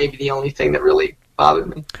was maybe the only thing that really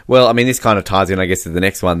bothered me. Well, this kind of ties in, I guess, to the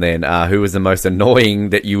next one then. Who was the most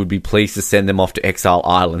annoying that you would be pleased to send them off to Exile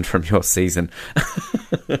Island from your season?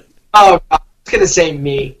 Oh, I was going to say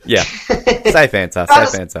me. Yeah, safe answer.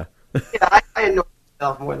 Yeah, I annoy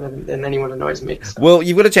more than anyone annoys me. So. Well,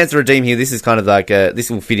 you've got a chance to redeem here. This is kind of like this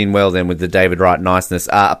will fit in well then with the David Wright niceness.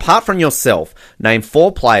 Apart from yourself, name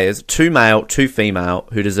 4 players, 2 male, 2 female,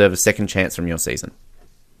 who deserve a second chance from your season.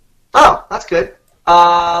 Oh, that's good.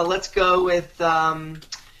 Let's go with the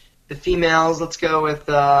females. Let's go with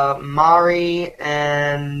Mari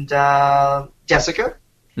and Jessica.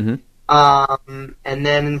 Mm-hmm. And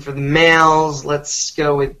then for the males, let's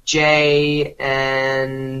go with Jay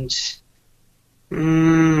and...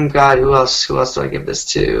 God, who else do I give this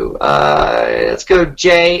to? Let's go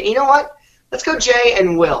Jay. You know what? Let's go Jay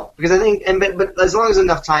and Will, because I think, but as long as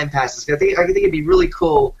enough time passes, I think it'd be really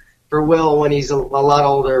cool for Will when he's a lot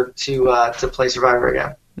older to play Survivor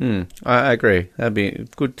again. I agree. That'd be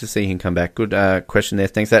good to see him come back. Good question there.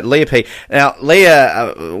 Thanks for that. Leah P. Now,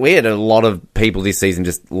 Leah, we had a lot of people this season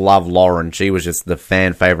just love Lauren. She was just the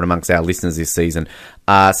fan favourite amongst our listeners this season.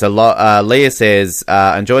 So Leah says,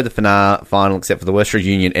 enjoyed the final except for the worst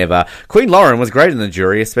reunion ever. Queen Lauren was great in the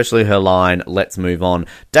jury, especially her line, let's move on.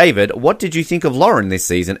 David, what did you think of Lauren this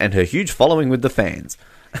season and her huge following with the fans?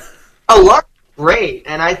 Oh, Lauren. Great,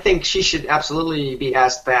 and I think she should absolutely be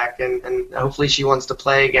asked back, and hopefully she wants to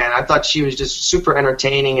play again. I thought she was just super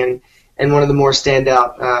entertaining and one of the more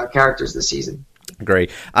standout characters this season. Agree.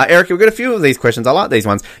 Eric, we've got a few of these questions. I like these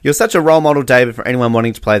ones. You're such a role model, David, for anyone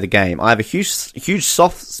wanting to play the game. I have a huge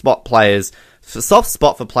soft spot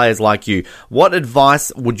for players like you. What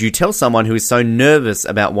advice would you tell someone who is so nervous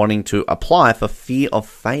about wanting to apply for fear of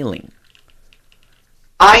failing?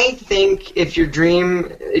 I think if you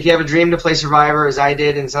have a dream to play Survivor, as I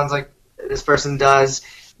did, and it sounds like this person does,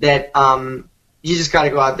 that you just got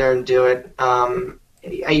to go out there and do it. I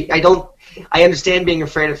understand being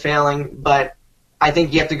afraid of failing, but I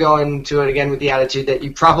think you have to go into it again with the attitude that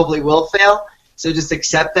you probably will fail. So just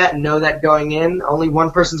accept that and know that going in. Only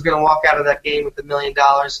one person's going to walk out of that game with $1 million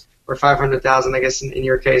or $500,000, I guess, in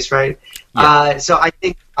your case, right? Yeah. So I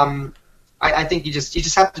think. I think you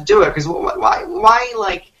just have to do it, because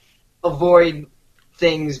why avoid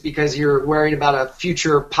things because you're worried about a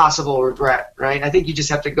future possible regret, right? I think you just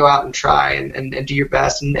have to go out and try and do your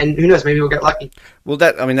best, and who knows, maybe we'll get lucky. Well,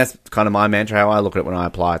 that's kind of my mantra, how I look at it when I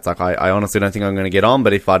apply. It's like, I honestly don't think I'm going to get on,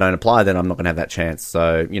 but if I don't apply, then I'm not going to have that chance.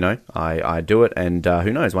 So, I do it, and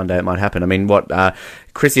who knows, one day it might happen. I mean,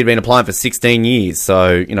 Chrissy had been applying for 16 years,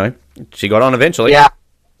 so, she got on eventually. Yeah.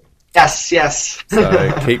 Yes.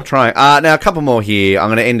 So keep trying. Now, a couple more here. I'm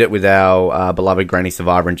going to end it with our beloved Granny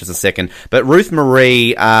Survivor in just a second. But Ruth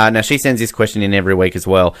Marie, now she sends this question in every week as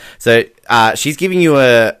well. So she's giving you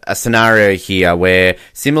a scenario here where,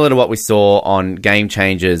 similar to what we saw on Game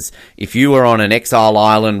Changers, if you were on an Exile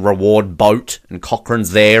Island reward boat and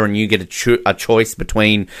Cochrane's there and you get a choice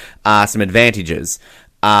between some advantages.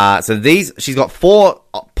 She's got 4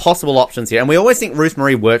 possible options here, and we always think Ruth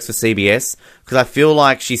Marie works for CBS because I feel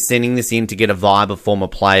like she's sending this in to get a vibe of former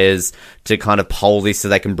players to kind of poll this so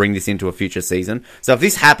they can bring this into a future season. So if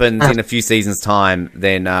this happens in a few seasons' time,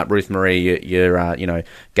 then Ruth Marie, your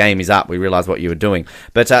game is up. We realise what you were doing.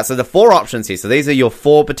 But so the 4 options here. So these are your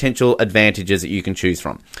 4 potential advantages that you can choose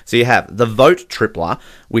from. So you have the vote tripler,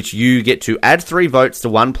 which you get to add 3 votes to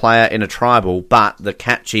one player in a tribal, but the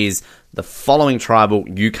catch is the following tribal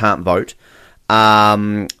you can't vote.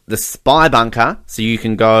 The spy bunker, so you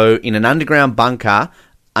can go in an underground bunker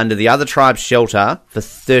under the other tribe's shelter for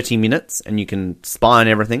 30 minutes and you can spy on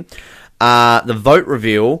everything. The vote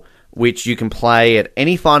reveal, which you can play at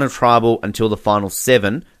any final tribal until the final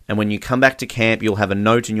 7, and when you come back to camp, you'll have a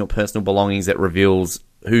note in your personal belongings that reveals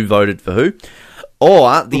who voted for who.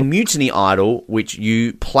 Or the mutiny idol, which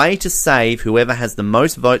you play to save whoever has the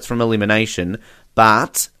most votes from elimination,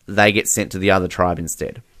 but they get sent to the other tribe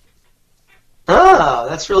instead. Oh,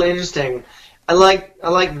 that's really interesting. I like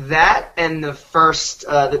that and the first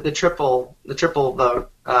the triple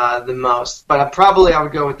vote the most. But I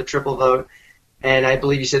would go with the triple vote, and I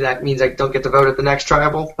believe you said that means I don't get to vote at the next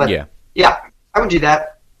tribal. But yeah, I would do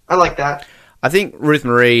that. I like that. I think, Ruth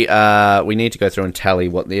Marie, we need to go through and tally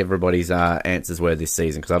what everybody's answers were this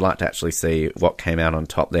season, because I'd like to actually see what came out on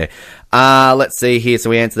top there. Let's see here.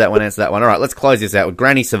 So we answered that one. All right, let's close this out with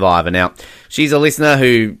Granny Survivor. Now, she's a listener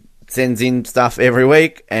who sends in stuff every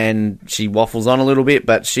week, and she waffles on a little bit,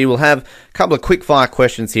 but she will have a couple of quick-fire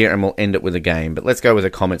questions here, and we'll end it with a game. But let's go with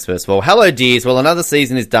the comments first of all. Hello, dears. Well, another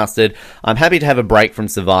season is dusted. I'm happy to have a break from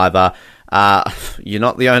Survivor. You're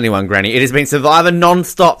not the only one, Granny. It has been Survivor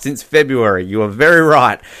non-stop since February. You are very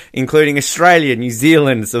right, including Australia, New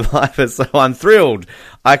Zealand Survivor, so I'm thrilled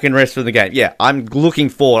I can rest from the game. Yeah, I'm looking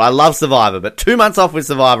forward. I love Survivor, but 2 months off with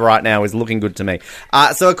Survivor right now is looking good to me.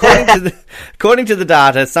 So according to the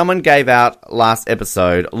data someone gave out last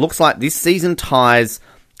episode, looks like this season ties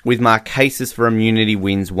with Marquesas for immunity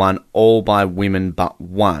wins won all by women but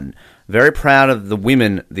one. Very proud of the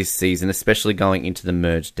women this season, especially going into the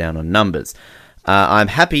merge down on numbers. I'm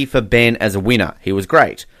happy for Ben as a winner. He was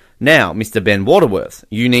great. Now, Mr. Ben Waterworth,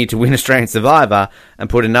 you need to win Australian Survivor and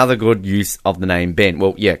put another good use of the name Ben.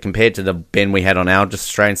 Well, yeah, compared to the Ben we had on our just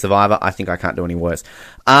Australian Survivor, I think I can't do any worse.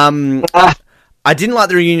 I didn't like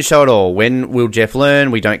the reunion show at all. When will Jeff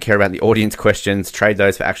learn? We don't care about the audience questions. Trade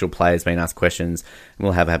those for actual players being asked questions, and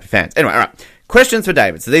we'll have happy fans. Anyway, all right. Questions for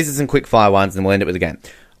David. So these are some quick fire ones, and we'll end it with a game.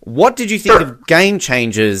 What did you think of Game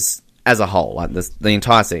Changers as a whole, like the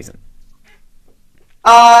entire season?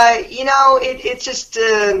 It's just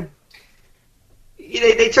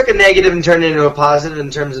they took a negative and turned it into a positive in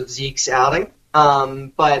terms of Zeke's outing.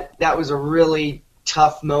 But that was a really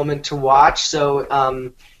tough moment to watch. So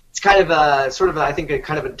it's kind of I think a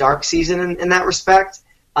kind of a dark season in that respect.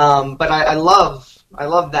 But I love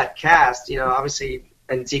that cast. Obviously,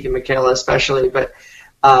 and Zeke and Michaela especially, but.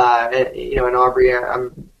 And Aubrey,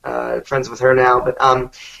 I'm friends with her now, but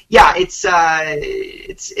it's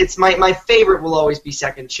my favorite will always be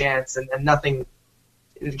Second Chance, and nothing.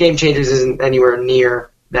 Game Changers isn't anywhere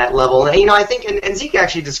near that level. And, I think, and Zeke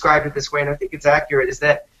actually described it this way, and I think it's accurate, is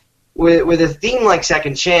that with a theme like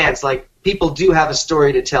Second Chance, like people do have a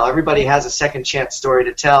story to tell. Everybody has a second chance story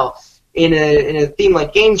to tell. In a theme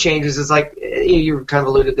like Game Changers, is like you kind of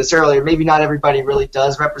alluded to this earlier. Maybe not everybody really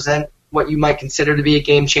does represent what you might consider to be a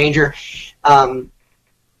game changer.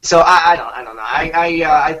 So I don't know.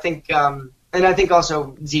 I think, and I think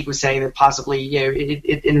also Zeke was saying that possibly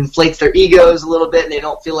it inflates their egos a little bit, and they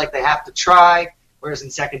don't feel like they have to try. Whereas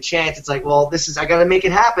in Second Chance, it's like, well, I got to make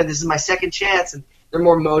it happen. This is my second chance, and they're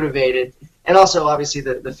more motivated. And also, obviously,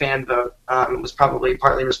 the fan vote was probably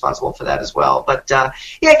partly responsible for that as well. But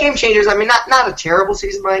Game Changers. I mean, not a terrible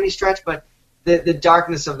season by any stretch, but. The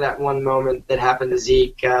darkness of that one moment that happened to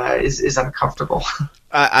Zeke is uncomfortable.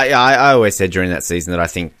 I always said during that season that I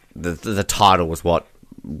think the title was what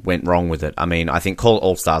went wrong with it. I mean, I think call it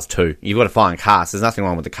All-Stars 2. You've got to find cast. There's nothing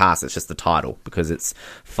wrong with the cast. It's just the title, because it's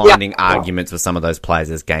finding arguments for some of those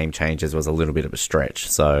players as game changers was a little bit of a stretch.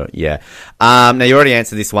 So, yeah. Now, you already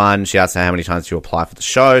answered this one. She asked how many times do you apply for the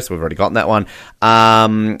show, so we've already gotten that one.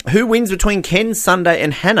 Who wins between Ken, Sunday,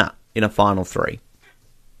 and Hannah in a final 3?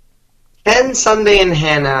 Ken, Sunday, and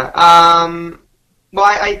Hannah. Well,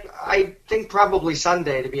 I think probably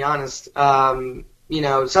Sunday, to be honest. And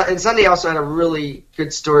Sunday also had a really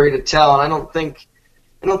good story to tell, and I don't think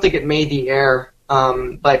it made the air.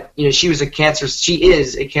 But she is a cancer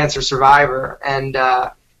survivor, and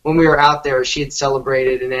when we were out there, she had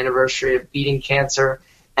celebrated an anniversary of beating cancer,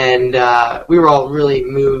 and we were all really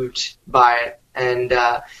moved by it. And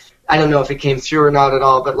I don't know if it came through or not at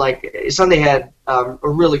all, but Sunday had a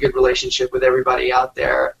really good relationship with everybody out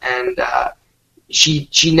there, and she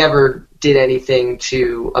never did anything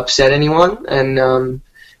to upset anyone. And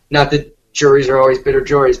not that juries are always bitter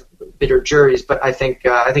juries, but I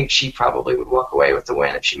think she probably would walk away with the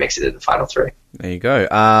win if she makes it in the final 3. There you go.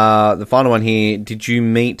 The final one here. Did you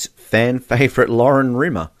meet fan favorite Lauren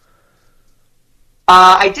Rimmer?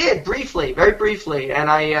 I did, briefly, very briefly, and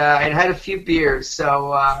I had a few beers,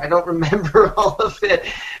 so I don't remember all of it,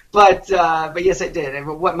 but yes, I did. And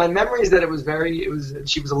what my memory is that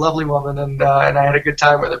she was a lovely woman, and I had a good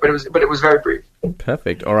time with her, but it was very brief.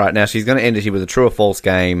 Perfect. All right, now she's going to end it here with a true or false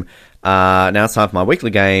game. Now it's time for my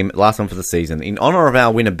weekly game, last one for the season. In honor of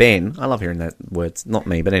our winner Ben, I love hearing that word. It's not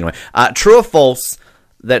me, but anyway, true or false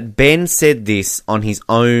that Ben said this on his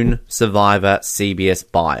own Survivor CBS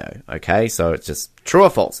bio. Okay, so it's just true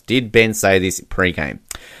or false. Did Ben say this pre-game?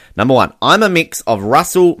 Number 1, I'm a mix of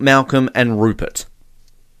Russell, Malcolm, and Rupert.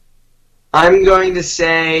 I'm going to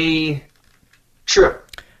say true.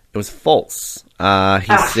 It was false.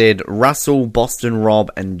 He said Russell, Boston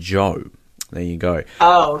Rob, and Joe. There you go.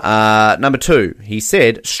 Oh. Number 2, he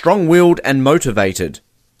said strong-willed and motivated.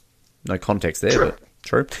 No context there, but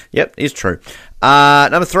true. Yep, is true.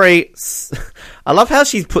 Number 3, I love how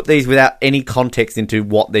she's put these without any context into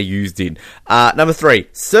what they're used in. Number 3,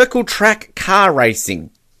 circle track car racing.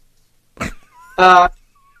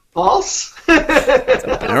 False. It's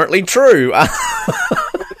apparently true.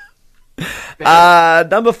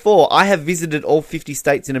 Number 4, I have visited all 50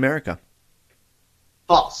 states in America.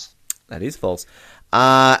 False. That is false.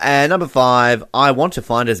 And number 5, I want to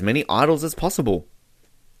find as many idols as possible.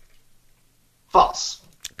 False.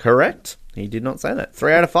 Correct. He did not say that.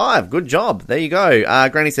 3 out of 5. Good job. There you go.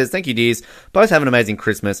 Granny says, thank you, dears. Both have an amazing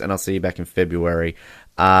Christmas, and I'll see you back in February.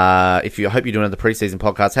 I hope you do another preseason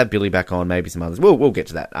podcast. Have Billy back on, maybe some others. We'll get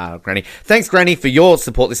to that, Granny. Thanks, Granny, for your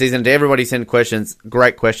support this season. To everybody who sent questions,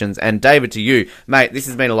 great questions. And David, to you, mate, this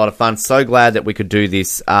has been a lot of fun. So glad that we could do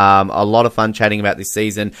this. A lot of fun chatting about this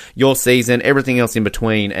season, your season, everything else in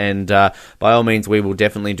between. And by all means, we will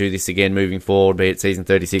definitely do this again moving forward, be it season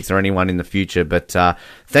 36 or anyone in the future. But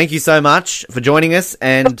thank you so much for joining us.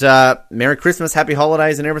 And Merry Christmas, Happy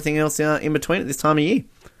Holidays, and everything else in between at this time of year.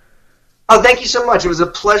 Oh, thank you so much. It was a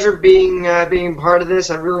pleasure being part of this.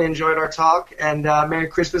 I really enjoyed our talk, and Merry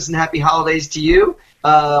Christmas and Happy Holidays to you,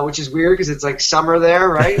 which is weird because it's like summer there,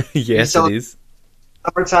 right? Yes, it is.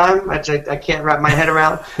 Summertime, which I can't wrap my head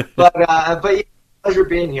around, but yeah, pleasure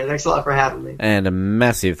being here. Thanks a lot for having me. And a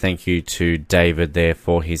massive thank you to David there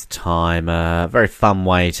for his time. A very fun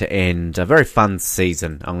way to end a very fun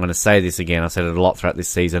season. I'm going to say this again. I said it a lot throughout this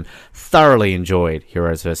season. Thoroughly enjoyed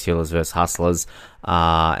Heroes vs. Healers vs. Hustlers.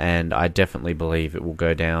 And I definitely believe it will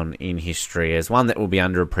go down in history as one that will be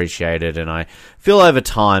underappreciated, and I feel over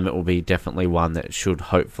time it will be definitely one that should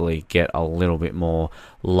hopefully get a little bit more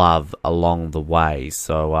love along the way.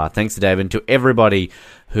 So thanks to David and to everybody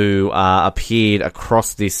who appeared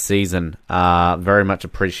across this season. Very much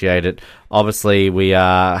appreciate it. Obviously, we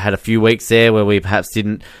had a few weeks there where we perhaps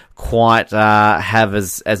didn't quite have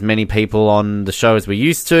as many people on the show as we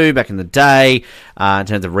used to back in the day. In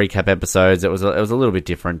terms of recap episodes, it was a little bit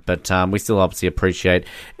different, but we still obviously appreciate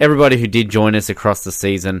everybody who did join us across the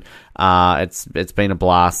season. It's been a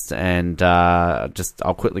blast, and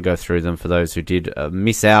I'll quickly go through them for those who did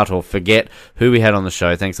miss out or forget who we had on the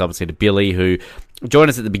show. Thanks obviously to Billy, who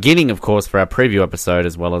joined us at the beginning, of course, for our preview episode,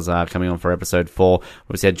 as well as coming on for episode 4.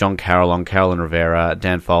 We had John Carroll on, Carolyn Rivera,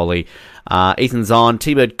 Dan Foley, Ethan Zahn,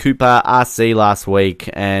 T-Bird Cooper, RC last week,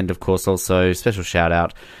 and of course also special shout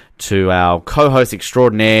out to our co-host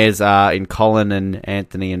extraordinaires in Colin and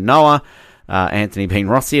Anthony and Noah. Anthony being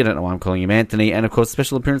Rossi. I don't know why I'm calling him Anthony. And, of course,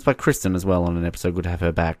 special appearance by Kristen as well on an episode. Good to have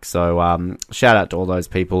her back. So, shout out to all those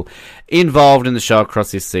people involved in the show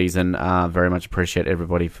across this season. Very much appreciate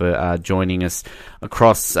everybody for joining us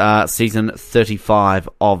across season 35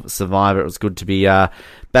 of Survivor. It was good to be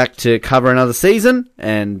back to cover another season,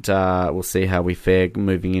 and we'll see how we fare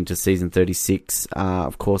moving into season 36.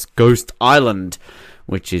 Of course, Ghost Island,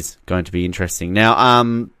 which is going to be interesting. Now, I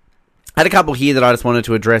had a couple here that I just wanted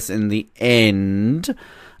to address in the end.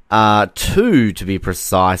 Two, to be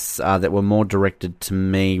precise, that were more directed to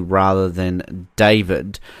me rather than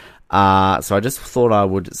David. So I just thought I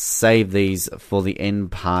would save these for the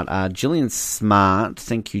end part. Gillian Smart,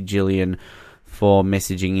 thank you, Gillian, for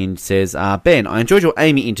messaging in, says, Ben, I enjoyed your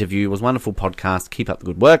Amy interview. It was a wonderful podcast. Keep up the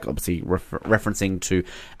good work. Obviously referencing to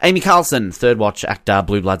Amy Carlson, Third Watch actor,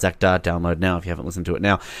 Blue Bloods actor. Download now if you haven't listened to it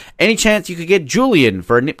now. Any chance you could get Julian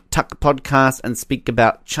for a Nip Tuck podcast and speak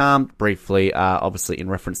about Charmed briefly, obviously in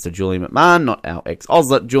reference to Julian McMahon, not our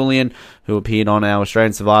ex-Ozlet Julian, who appeared on our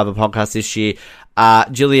Australian Survivor podcast this year.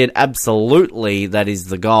 Gillian, absolutely, that is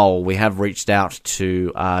the goal. We have reached out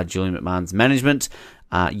to Julian McMahon's management,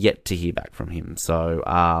 yet to hear back from him. So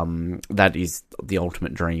that is the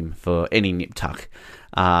ultimate dream for any Nip Tuck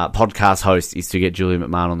podcast host, is to get Julian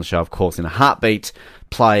McMahon on the show, of course, in a heartbeat.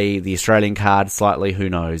 Play the Australian card slightly, who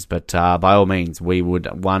knows, but by all means, we would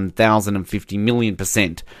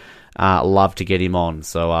 1,050,000,000% love to get him on.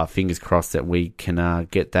 So fingers crossed that we can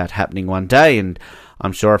get that happening one day, and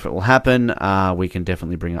I'm sure if it will happen, we can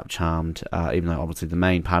definitely bring up Charmed, even though obviously the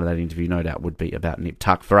main part of that interview no doubt would be about Nip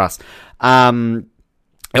Tuck for us.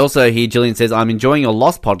 Also here, Gillian says, I'm enjoying your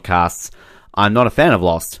Lost podcasts. I'm not a fan of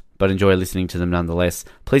Lost, but enjoy listening to them nonetheless.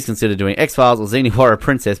 Please consider doing X-Files or Xena Warrior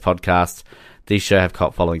Princess podcast. These show have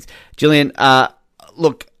cult followings. Gillian,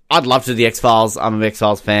 look, I'd love to do the X-Files. I'm an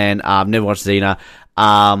X-Files fan. I've never watched Xena.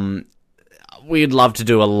 We'd love to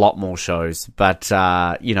do a lot more shows, but,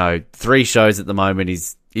 3 shows at the moment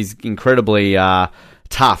is incredibly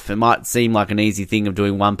tough. It might seem like an easy thing of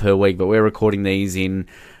doing 1 per week, but we're recording these in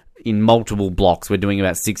multiple blocks. We're doing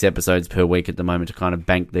about 6 episodes per week at the moment to kind of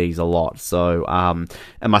bank these a lot. So,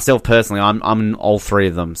 and myself personally, I'm in all 3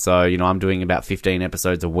 of them. So, I'm doing about 15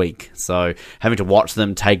 episodes a week. So, having to watch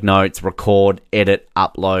them, take notes, record, edit,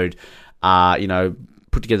 upload,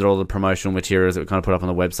 put together all the promotional materials that we kind of put up on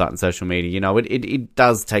the website and social media. It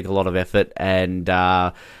does take a lot of effort, and,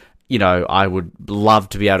 I would love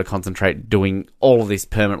to be able to concentrate doing all of this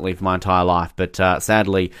permanently for my entire life. But,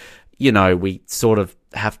 sadly, we sort of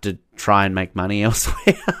have to try and make money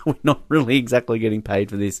elsewhere. We're not really exactly getting paid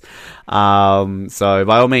for this. So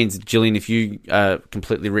by all means, Gillian, if you are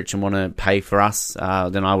completely rich and want to pay for us,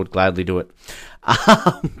 then I would gladly do it.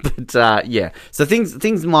 So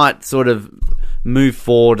things might sort of move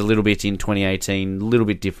forward a little bit in 2018, a little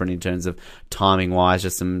bit different in terms of timing wise.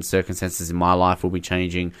 Just some circumstances in my life will be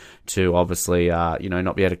changing to obviously,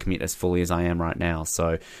 not be able to commit as fully as I am right now.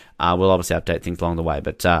 So we'll obviously update things along the way.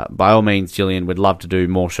 But by all means, Gillian, we'd love to do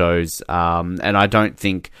more shows. And I don't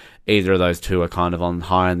think either of those two are kind of on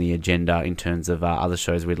high on the agenda in terms of other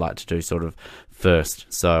shows we'd like to do sort of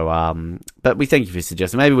first. So, but we thank you for your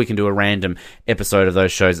suggestion. Maybe we can do a random episode of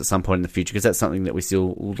those shows at some point in the future, because that's something that we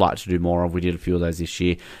still would like to do more of. We did a few of those this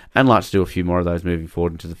year and like to do a few more of those moving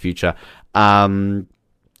forward into the future.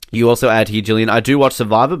 You also add here, Gillian, I do watch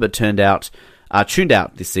Survivor, but tuned out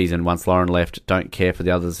this season once Lauren left. Don't care for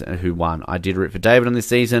the others who won. I did root for David on his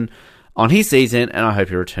season, and I hope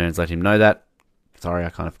he returns. Let him know that. Sorry,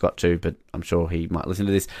 I kind of forgot to, but I'm sure he might listen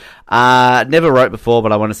to this. Never wrote before,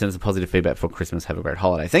 but I want to send us some positive feedback for Christmas. Have a great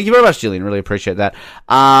holiday. Thank you very much, Gillian. Really appreciate that.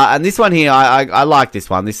 And this one here, I like this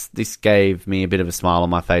one. This gave me a bit of a smile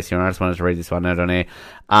on my face here, and I just wanted to read this one out on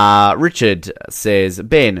air. Richard says,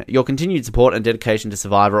 Ben, your continued support and dedication to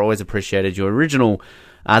Survivor always appreciated. The original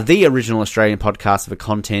Australian podcast for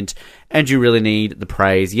content, and you really need the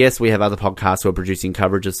praise. Yes, we have other podcasts who are producing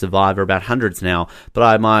coverage of Survivor, about hundreds now, but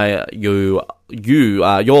I admire your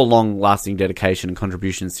long-lasting dedication and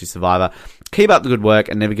contributions to Survivor. Keep up the good work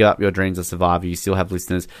and never give up your dreams of Survivor. You still have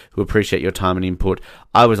listeners who appreciate your time and input.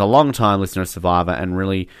 I was a long-time listener of Survivor and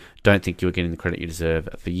really don't think you are getting the credit you deserve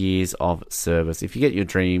for years of service. If you get your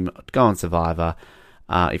dream, go on Survivor.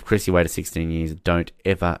 If Chris, you waited 16 years, don't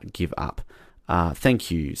ever give up.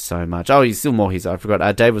 Thank you so much. Oh, he's still more here. I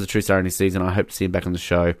forgot. Dave was a true star in his season. I hope to see him back on the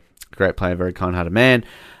show. Great player, very kind-hearted man.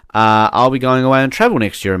 I'll be going away on travel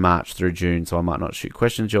next year in March through June, so I might not shoot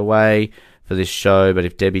questions your way for this show. But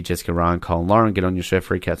if Debbie, Jessica, Ryan, Cole, and Lauren get on your show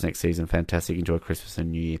for recaps next season, fantastic. Enjoy Christmas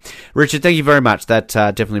and New Year. Richard, thank you very much. That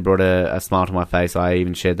definitely brought a smile to my face. I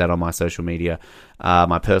even shared that on my social media,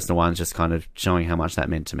 my personal ones, just kind of showing how much that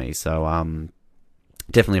meant to me. So,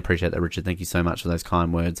 Definitely appreciate that, Richard. Thank you so much for those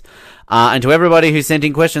kind words. And to everybody who sent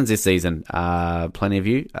in questions this season, plenty of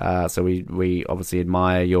you. So we obviously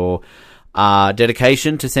admire your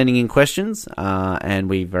dedication to sending in questions, and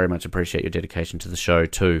we very much appreciate your dedication to the show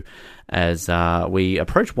too, as we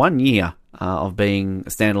approach 1 year of being a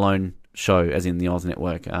standalone show, as in the Oz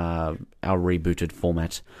Network, our rebooted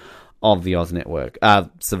format of the Oz Network,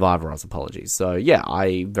 Survivor Oz, apologies. So yeah,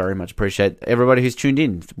 I very much appreciate everybody who's tuned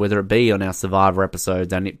in, whether it be on our Survivor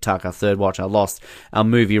episodes, our Nip Tuck, our Third Watch, our Lost, our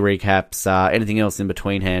movie recaps, anything else in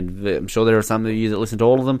between hand. I'm sure there are some of you that listen to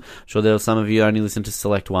all of them. I'm sure there are some of you who only listen to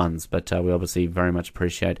select ones, but we obviously very much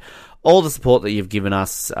appreciate all the support that you've given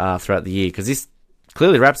us throughout the year, because this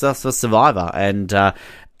clearly wraps us for Survivor. And I'm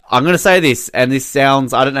going to say this, and this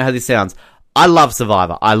sounds, I don't know how this sounds, I love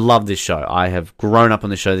Survivor. I love this show. I have grown up on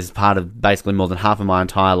this show. This is part of basically more than half of my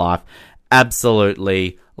entire life.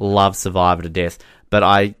 Absolutely love Survivor to death. But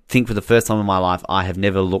I think for the first time in my life, I have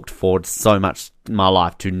never looked forward so much in my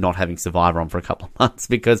life to not having Survivor on for a couple of months,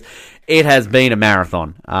 because it has been a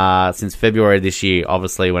marathon since February this year,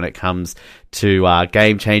 obviously, when it comes to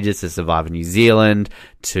game changes, to Survivor New Zealand,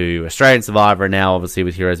 to Australian Survivor, and now obviously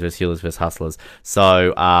with Heroes vs. Healers vs. Hustlers.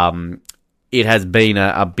 So it has been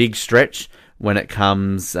a big stretch when it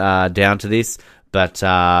comes down to this. But,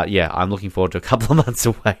 yeah, I'm looking forward to a couple of months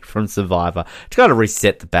away from Survivor to kind of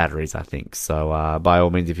reset the batteries, I think. So, by all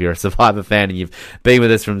means, if you're a Survivor fan and you've been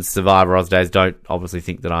with us from Survivor Oz days, don't obviously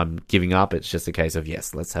think that I'm giving up. It's just a case of,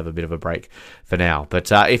 yes, let's have a bit of a break for now.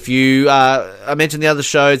 But if you, I mentioned the other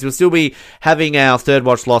shows, we'll still be having our Third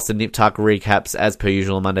Watch, Lost and Nip Tuck recaps as per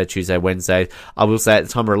usual on Monday, Tuesday, Wednesday. I will say at the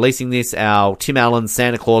time of releasing this, our Tim Allen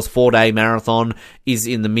Santa Claus 4-day marathon is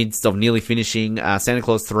in the midst of nearly finishing. Santa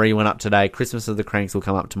Claus 3 went up today. Christmas of the Cranks will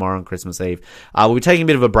come up tomorrow on Christmas Eve. We'll be taking a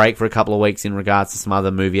bit of a break for a couple of weeks in regards to some other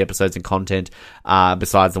movie episodes and content,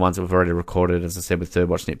 besides the ones that we've already recorded, as I said, with Third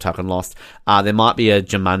Watch, Nip Tuck and Lost. There might be a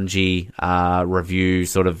Jumanji review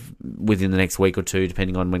sort of within the next week or two,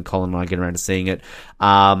 depending on when Colin and I get around to seeing it.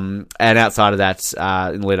 And outside of that,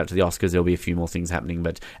 in the lead up to the Oscars, there'll be a few more things happening.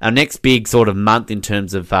 But our next big sort of month in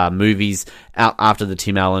terms of movies, out after the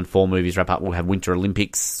Tim Allen 4 movies wrap up, we'll have Winter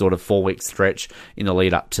Olympics, sort of 4-week stretch in the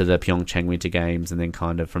lead up to the Pyeongchang Winter Games, and then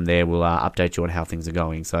kind of from there we'll update you on how things are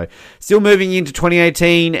going. So still moving into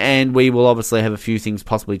 2018, and we will obviously have a few things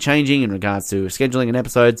possibly changing in regards to scheduling and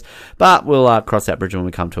episodes, but we'll cross that bridge when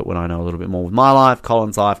we come to it, when I know a little bit more with my life,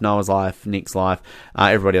 Colin's life, Noah's life, Nick's life,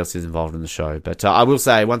 everybody else is involved in the show. But I will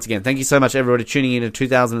say once again, thank you so much everybody tuning in to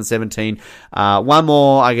 2017. One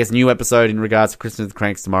more, I guess, new episode in regards to Christmas of the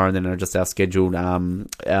Cranks tomorrow, and then just our scheduled our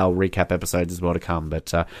recap episodes as well to come.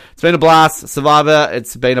 But it's been a blast. Survivor,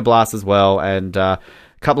 it's been a blast as well, and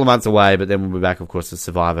couple of months away, but then we'll be back, of course, to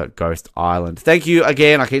Survivor Ghost Island. Thank you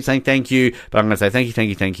again. I keep saying thank you, but I'm going to say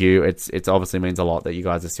thank you. It's obviously means a lot that you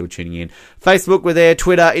guys are still tuning in. Facebook, we're there.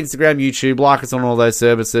 Twitter, Instagram, YouTube. Like us on all those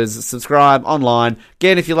services. Subscribe online.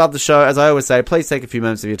 Again, if you love the show, as I always say, please take a few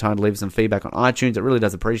moments of your time to leave some feedback on iTunes. It really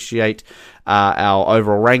does appreciate our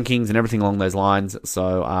overall rankings and everything along those lines.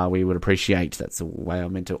 So we would appreciate, that's the way I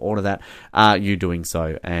meant to order that, you doing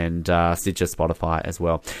so. And Stitcher, Spotify as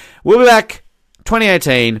well. We'll be back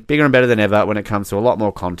 2018, bigger and better than ever when it comes to a lot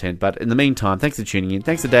more content. But in the meantime, thanks for tuning in.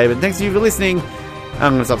 Thanks to David. Thanks to you for listening.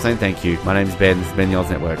 I'm going to stop saying thank you. My name's Ben. This has been the Oz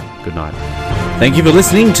Network. Good night. Thank you for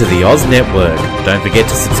listening to the Oz Network. Don't forget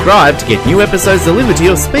to subscribe to get new episodes delivered to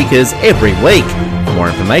your speakers every week. For more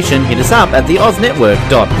information, hit us up at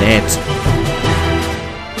theoznetwork.net.